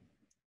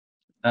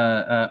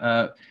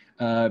Ziana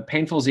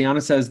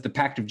says the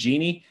Pact of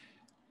Genie.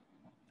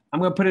 I'm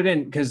going to put it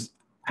in because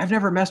I've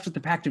never messed with the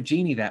Pact of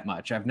Genie that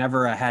much. I've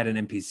never had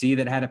an NPC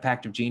that had a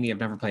Pact of Genie. I've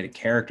never played a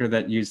character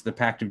that used the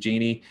Pact of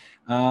Genie.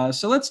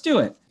 So let's do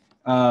it.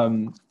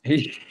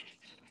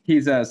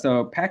 He's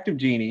so Pact of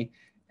Genie,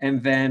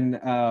 and then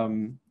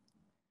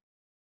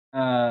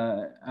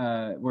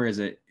where is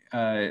it?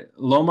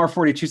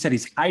 Lomar42 said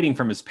he's hiding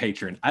from his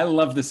patron. I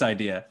love this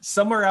idea.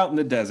 Somewhere out in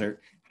the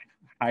desert,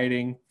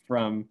 hiding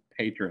from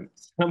patron.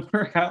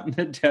 Somewhere out in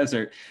the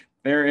desert,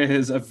 there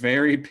is a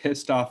very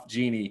pissed off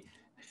genie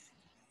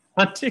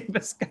hunting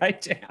this guy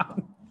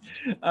down.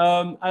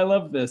 I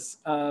love this.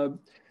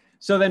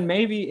 So then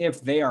maybe if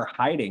they are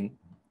hiding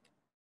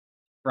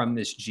from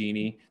this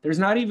genie, there's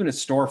not even a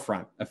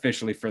storefront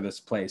officially for this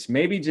place.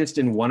 Maybe just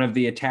in one of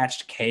the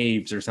attached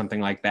caves or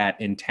something like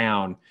that in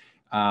town.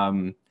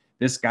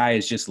 This guy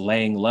is just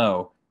laying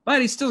low,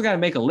 but he's still got to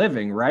make a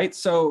living, right?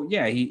 So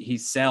yeah, he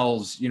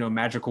sells,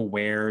 magical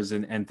wares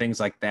and things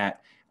like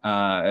that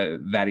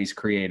that he's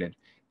created.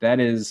 That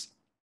is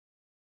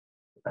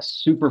a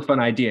super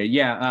fun idea.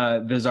 Yeah,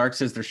 the Zark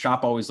says their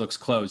shop always looks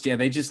closed. Yeah,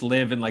 they just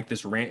live in like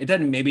this it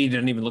doesn't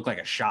even look like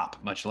a shop,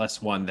 much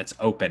less one that's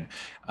open.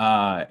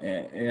 But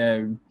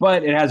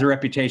it has a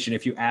reputation.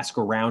 If you ask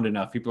around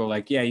enough, people are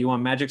like, yeah, you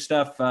want magic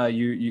stuff?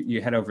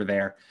 You head over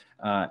there.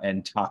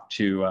 and talk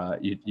to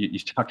you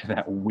talk to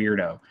that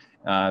weirdo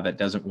that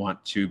doesn't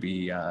want to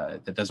be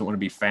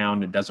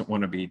found and doesn't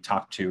want to be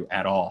talked to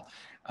at all.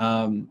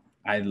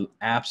 I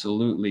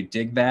absolutely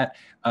dig that.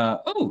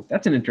 Oh,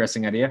 that's an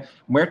interesting idea.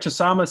 Where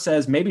Tosama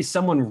says maybe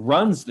someone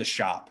runs the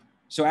shop,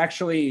 so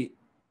actually,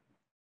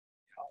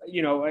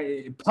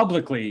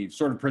 publicly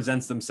sort of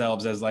presents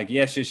themselves as like,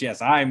 yes, yes,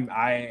 yes, I'm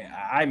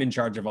in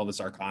charge of all this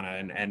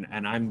arcana, and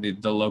I'm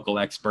the local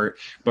expert.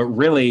 But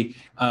really,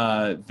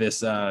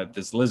 this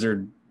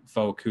lizard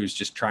folk who's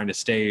just trying to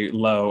stay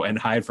low and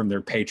hide from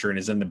their patron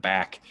is in the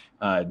back,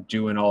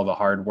 doing all the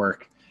hard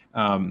work.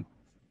 Um,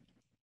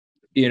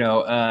 you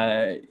know,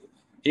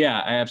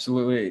 yeah, I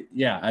absolutely,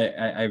 yeah,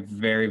 I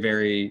very,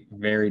 very,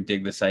 very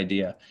dig this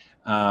idea.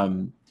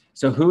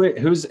 So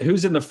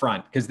who's in the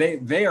front? Because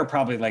they are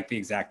probably like the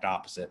exact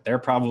opposite. They're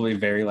probably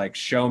very like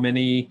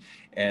showmany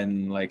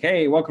and like,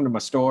 hey, welcome to my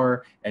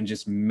store, and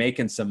just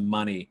making some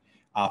money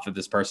off of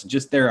this person.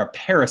 Just they're a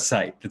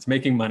parasite that's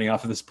making money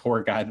off of this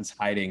poor guy that's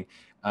hiding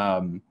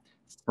um,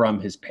 from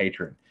his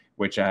patron,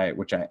 which I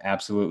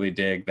absolutely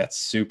dig. That's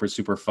super,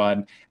 super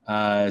fun.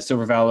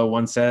 Silver Vallow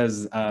one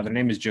says their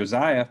name is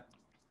Josiah.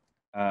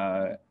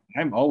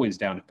 I'm always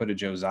down to put a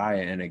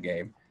Josiah in a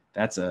game.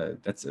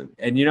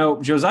 And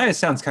Josiah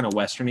sounds kind of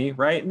westerny,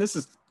 right? And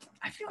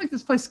I feel like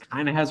this place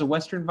kind of has a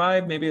western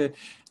vibe. Maybe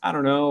I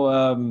don't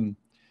know,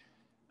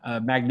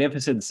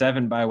 Magnificent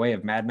Seven by way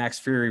of Mad Max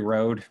Fury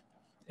Road,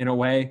 in a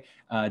way.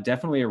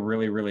 Definitely a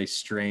really, really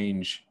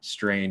strange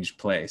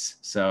place.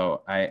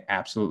 So I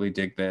absolutely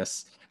dig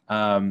this.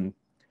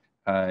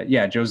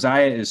 Yeah,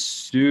 Josiah is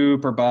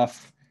super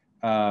buff.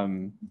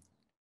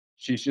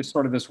 She's just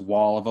sort of this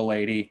wall of a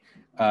lady,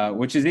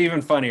 which is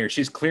even funnier.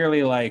 She's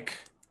clearly like,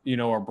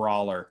 a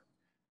brawler.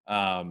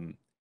 Um,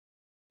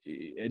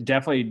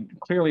 Definitely,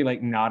 clearly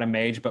like not a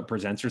mage, but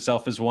presents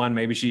herself as one.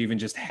 Maybe she even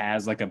just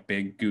has like a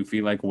big,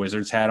 goofy like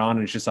wizard's hat on,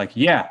 and it's just like,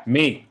 yeah,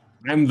 me,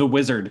 I'm the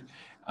wizard.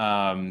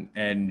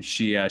 And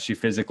she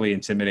physically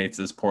intimidates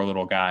this poor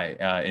little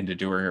guy into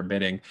doing her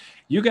bidding.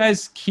 You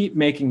guys keep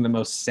making the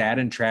most sad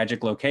and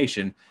tragic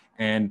location,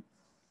 and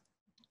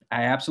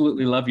I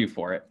absolutely love you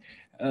for it.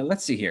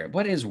 Let's see here.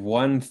 What is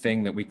one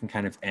thing that we can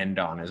kind of end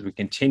on as we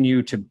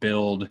continue to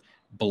build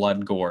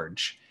Blood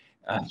Gorge?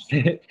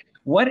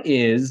 What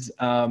is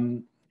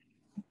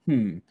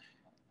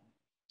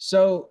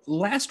So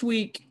last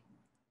week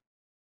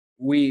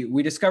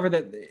we discovered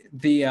that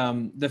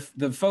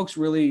the folks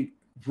really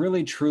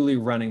really truly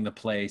running the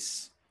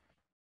place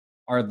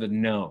are the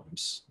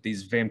gnomes,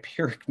 these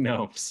vampiric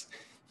gnomes.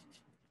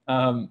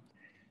 The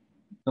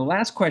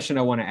last question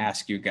I want to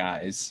ask you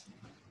guys,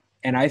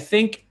 and I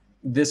think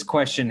this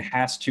question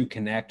has to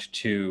connect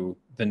to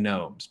the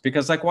gnomes,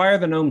 because like, why are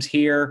the gnomes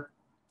here?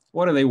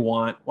 What do they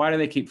want? Why do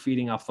they keep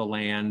feeding off the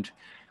land?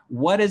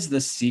 What is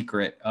the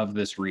secret of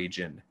this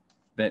region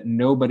that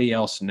nobody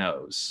else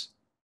knows,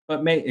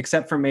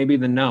 except for maybe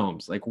the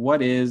gnomes? Like,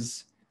 what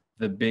is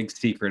the big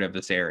secret of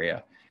this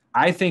area?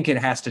 I think it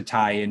has to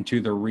tie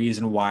into the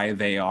reason why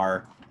they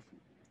are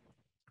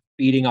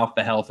feeding off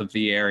the health of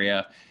the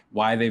area,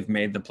 why they've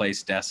made the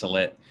place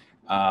desolate,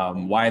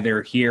 why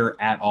they're here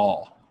at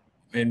all.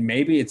 And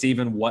maybe it's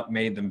even what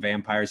made them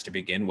vampires to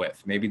begin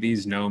with. Maybe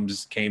these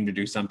gnomes came to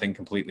do something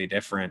completely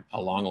different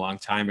a long, long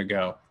time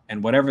ago.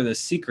 And whatever the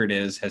secret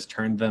is has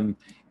turned them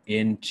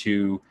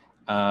into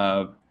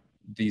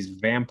these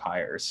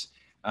vampires.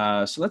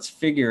 So let's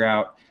figure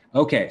out.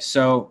 Okay,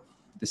 so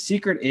the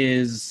secret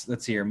is,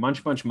 let's see here,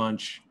 Munch Munch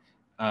Munch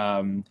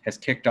has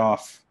kicked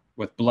off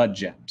with blood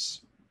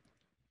gems.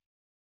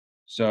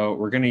 So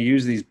we're going to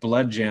use these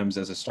blood gems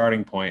as a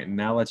starting point. And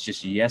now let's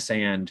just yes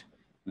and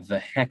the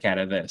heck out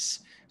of this.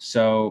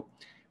 So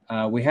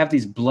we have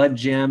these blood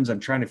gems.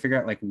 I'm trying to figure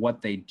out like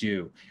what they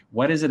do.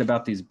 What is it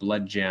about these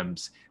blood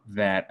gems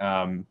that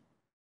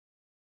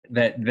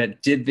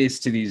that did this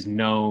to these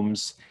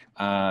gnomes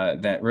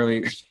that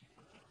really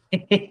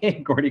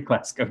Gordy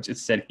Glasgow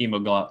just said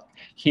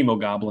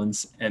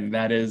hemogoblins, and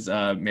that is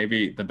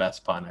maybe the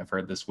best pun I've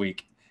heard this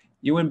week.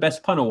 You win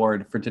Best Pun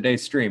Award for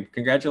today's stream.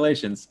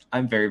 Congratulations.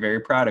 I'm very, very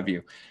proud of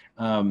you.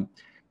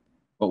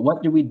 But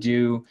what do we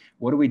do?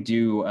 What do we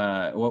do?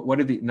 What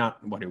do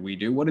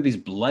these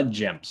blood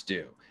gems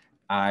do?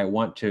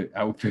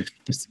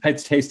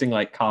 Besides tasting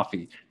like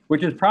coffee,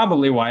 which is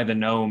probably why the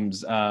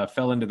gnomes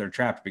fell into their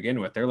trap to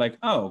begin with. They're like,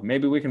 oh,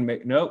 maybe we can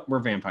nope, we're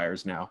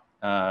vampires now.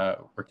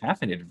 We're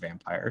caffeinated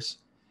vampires.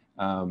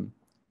 I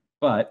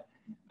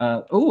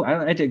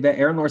dig that.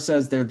 Aaron Lore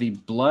says they're the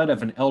blood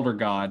of an elder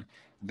god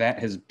that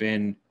has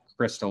been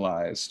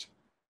crystallized.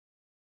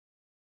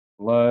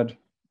 Blood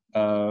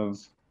of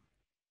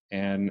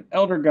an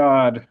elder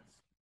god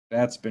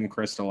that's been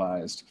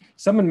crystallized.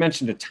 Someone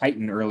mentioned a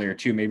titan earlier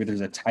too. Maybe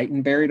there's a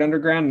titan buried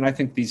underground, and I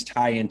think these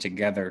tie in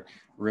together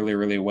really,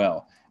 really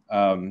well.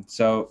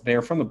 So they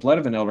are from the blood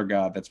of an elder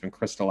god that's been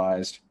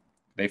crystallized.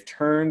 They've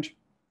turned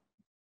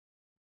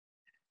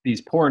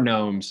these poor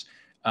gnomes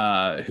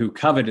who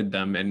coveted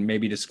them and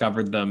maybe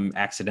discovered them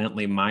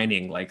accidentally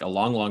mining like a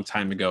long, long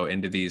time ago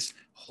into these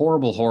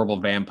horrible, horrible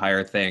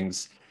vampire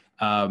things.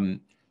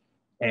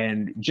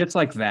 And just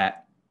like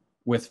that,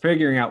 with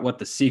figuring out what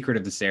the secret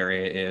of this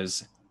area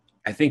is,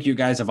 I think you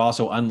guys have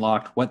also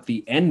unlocked what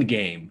the end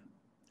game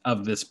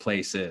of this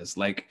place is.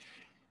 Like,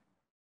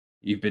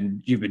 you've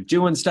been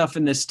doing stuff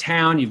in this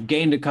town. You've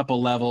gained a couple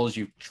levels.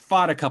 You've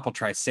fought a couple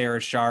Tricera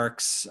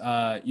sharks.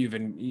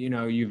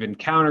 You've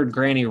encountered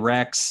Granny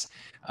Rex.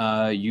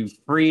 You've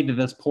freed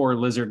this poor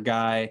lizard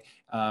guy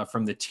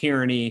from the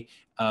tyranny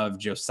of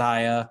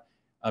Josiah.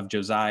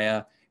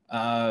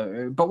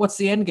 But what's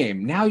the end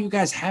game? Now you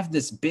guys have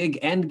this big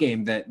end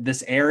game that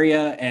this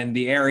area and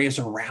the areas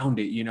around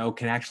it,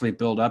 can actually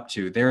build up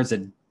to. There's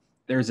a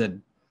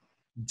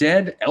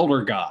dead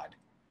elder god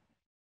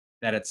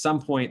that at some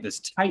point, this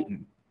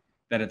Titan,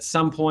 that at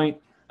some point,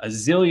 a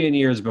zillion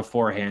years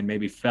beforehand,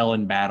 maybe fell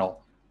in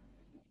battle.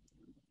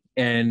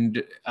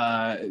 And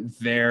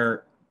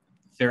their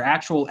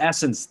actual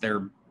essence,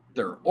 their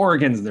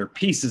organs, their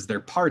pieces,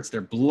 their parts,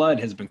 their blood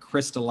has been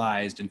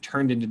crystallized and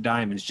turned into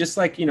diamonds. Just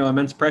like,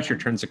 immense pressure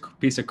turns a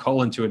piece of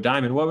coal into a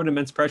diamond. What would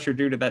immense pressure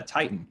do to that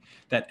Titan,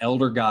 that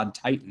elder god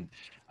Titan?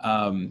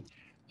 One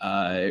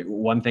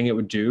thing it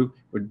would do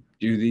would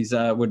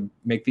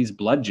make these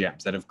blood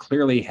gems that have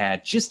clearly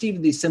had, just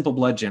even these simple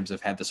blood gems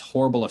have had this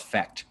horrible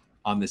effect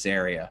on this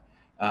area.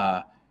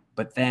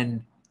 But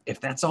then if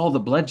that's all the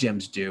blood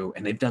gems do,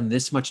 and they've done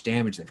this much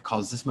damage, they've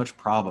caused this much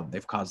problem,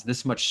 they've caused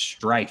this much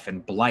strife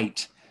and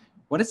blight,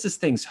 what does this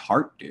thing's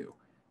heart do?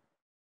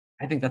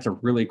 I think that's a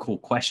really cool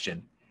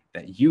question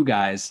that you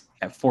guys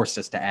have forced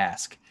us to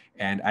ask.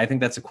 And I think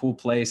that's a cool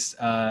place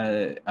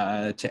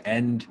to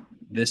end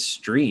this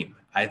stream.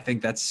 I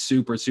think that's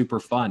super, super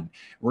fun.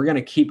 We're going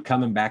to keep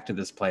coming back to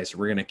this place.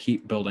 We're going to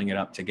keep building it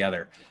up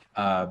together.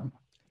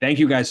 Thank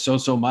you guys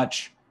so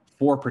much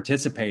for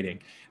participating.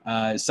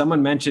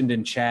 Someone mentioned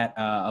in chat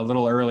a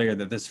little earlier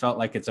that this felt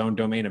like its own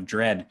domain of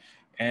dread.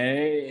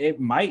 It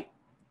might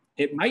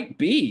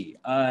be,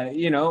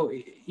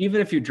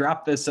 even if you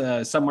drop this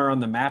somewhere on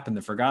the map in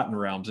the Forgotten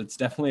Realms, it's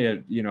definitely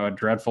a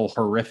dreadful,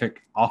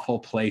 horrific, awful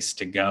place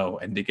to go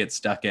and to get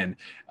stuck in.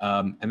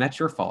 And that's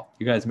your fault.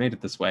 You guys made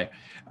it this way.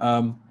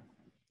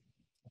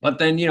 But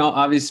then,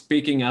 obviously,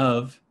 speaking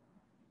of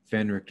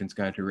Van Richten's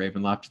Guide to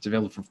Ravenloft, it's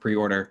available for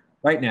pre-order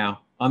right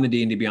now on the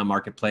D&D Beyond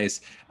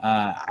Marketplace.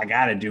 I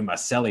got to do my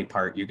selly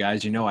part, you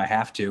guys. I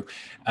have to.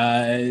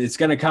 It's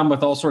going to come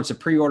with all sorts of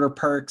pre-order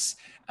perks,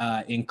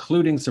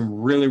 including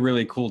some really,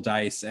 really cool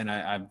dice. And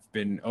I've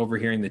been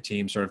overhearing the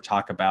team sort of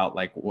talk about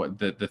like what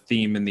the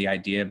theme and the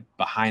idea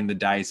behind the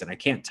dice. And I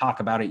can't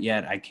talk about it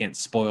yet. I can't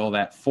spoil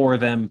that for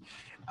them.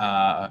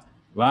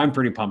 Well, I'm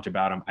pretty pumped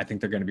about them. I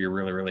think they're going to be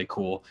really, really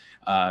cool.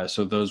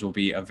 So those will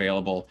be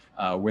available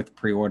with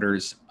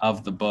pre-orders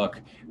of the book.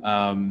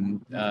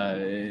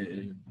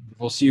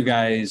 We'll see you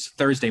guys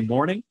Thursday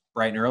morning,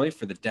 bright and early,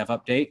 for the dev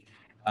update.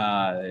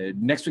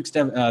 Next week's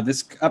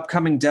this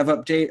upcoming dev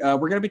update,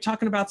 we're going to be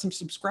talking about some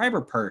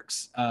subscriber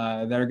perks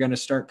that are going to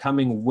start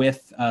coming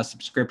with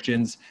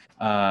subscriptions.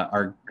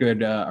 Our good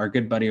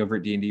buddy over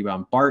at D&D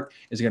Beyond, Bart,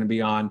 is going to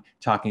be on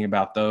talking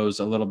about those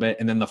a little bit,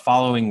 and then the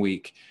following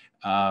week,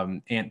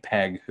 Aunt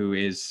Peg, who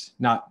is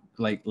not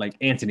like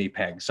Anthony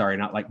Peg, sorry,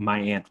 not like my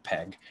Aunt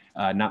Peg,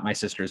 not my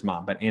sister's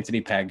mom, but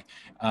Anthony Peg,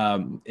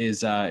 who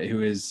is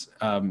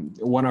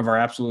one of our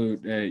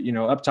absolute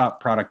up top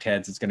product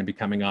heads. Is going to be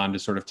coming on to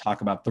sort of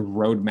talk about the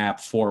roadmap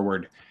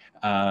forward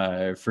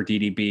for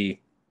DDB.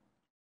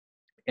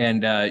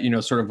 And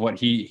sort of what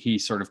he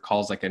sort of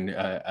calls like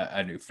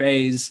a new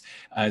phase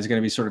is going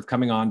to be sort of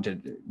coming on to,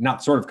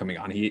 not sort of coming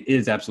on, he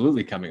is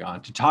absolutely coming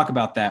on to talk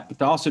about that, but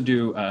to also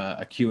do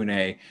a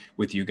Q&A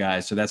with you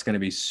guys. So that's going to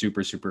be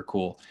super, super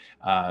cool.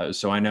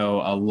 So I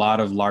know a lot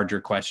of larger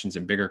questions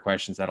and bigger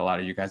questions that a lot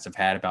of you guys have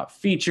had about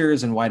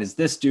features and why does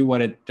this do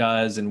what it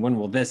does and when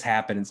will this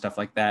happen and stuff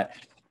like that.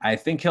 I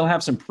think he'll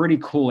have some pretty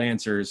cool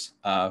answers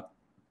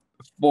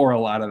for a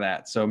lot of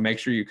that. So make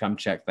sure you come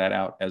check that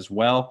out as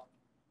well.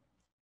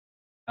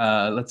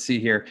 Let's see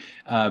here.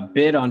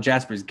 Bid on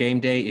Jasper's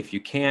Game Day if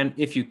you can.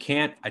 If you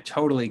can't, I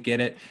totally get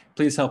it.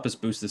 Please help us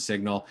boost the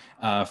signal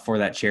for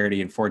that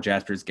charity and for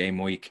Jasper's Game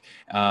Week.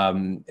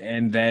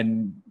 And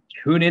then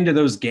tune into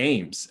those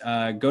games.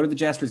 Go to the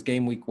Jasper's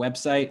Game Week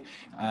website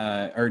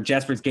or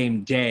Jasper's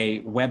Game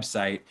Day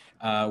website,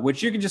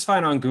 which you can just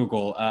find on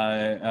Google.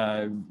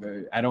 I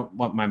don't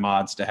want my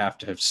mods to have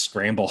to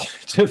scramble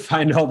to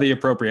find all the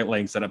appropriate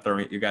links that I'm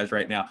throwing at you guys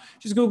right now.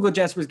 Just Google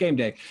Jasper's Game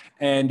Day,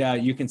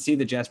 and you can see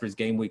the Jasper's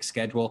Game Week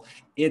schedule.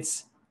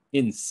 It's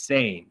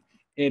insane.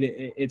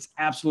 It's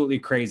absolutely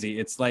crazy.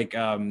 It's like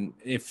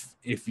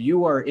if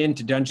you are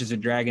into Dungeons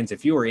and Dragons,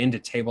 if you are into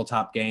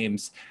tabletop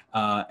games,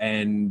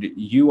 and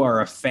you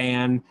are a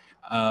fan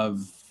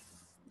of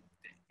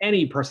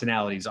any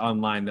personalities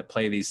online that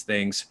play these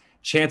things,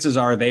 chances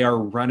are they are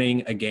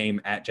running a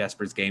game at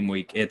Jasper's Game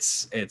Week.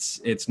 It's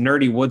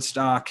nerdy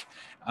Woodstock.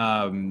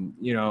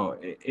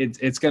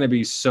 It's going to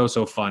be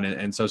so fun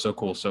and so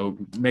cool. So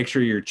make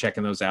sure you're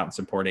checking those out and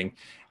supporting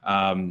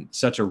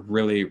such a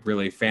really,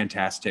 really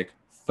fantastic,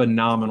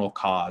 phenomenal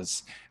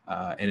cause.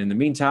 And in the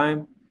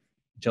meantime,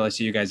 until I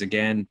see you guys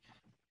again,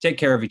 take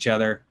care of each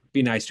other,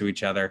 be nice to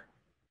each other,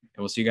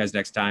 and we'll see you guys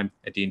next time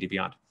at D&D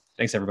Beyond.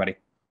 Thanks, everybody.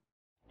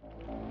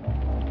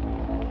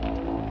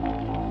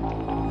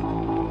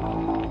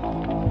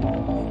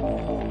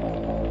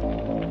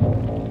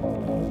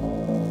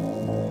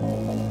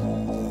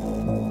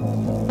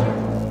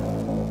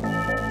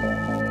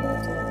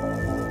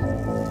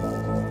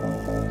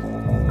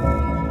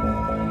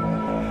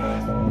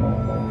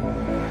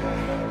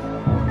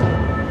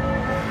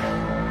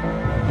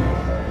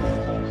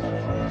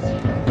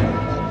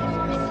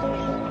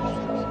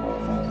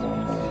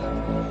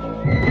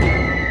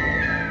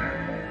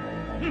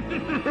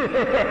 Ha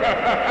ha ha!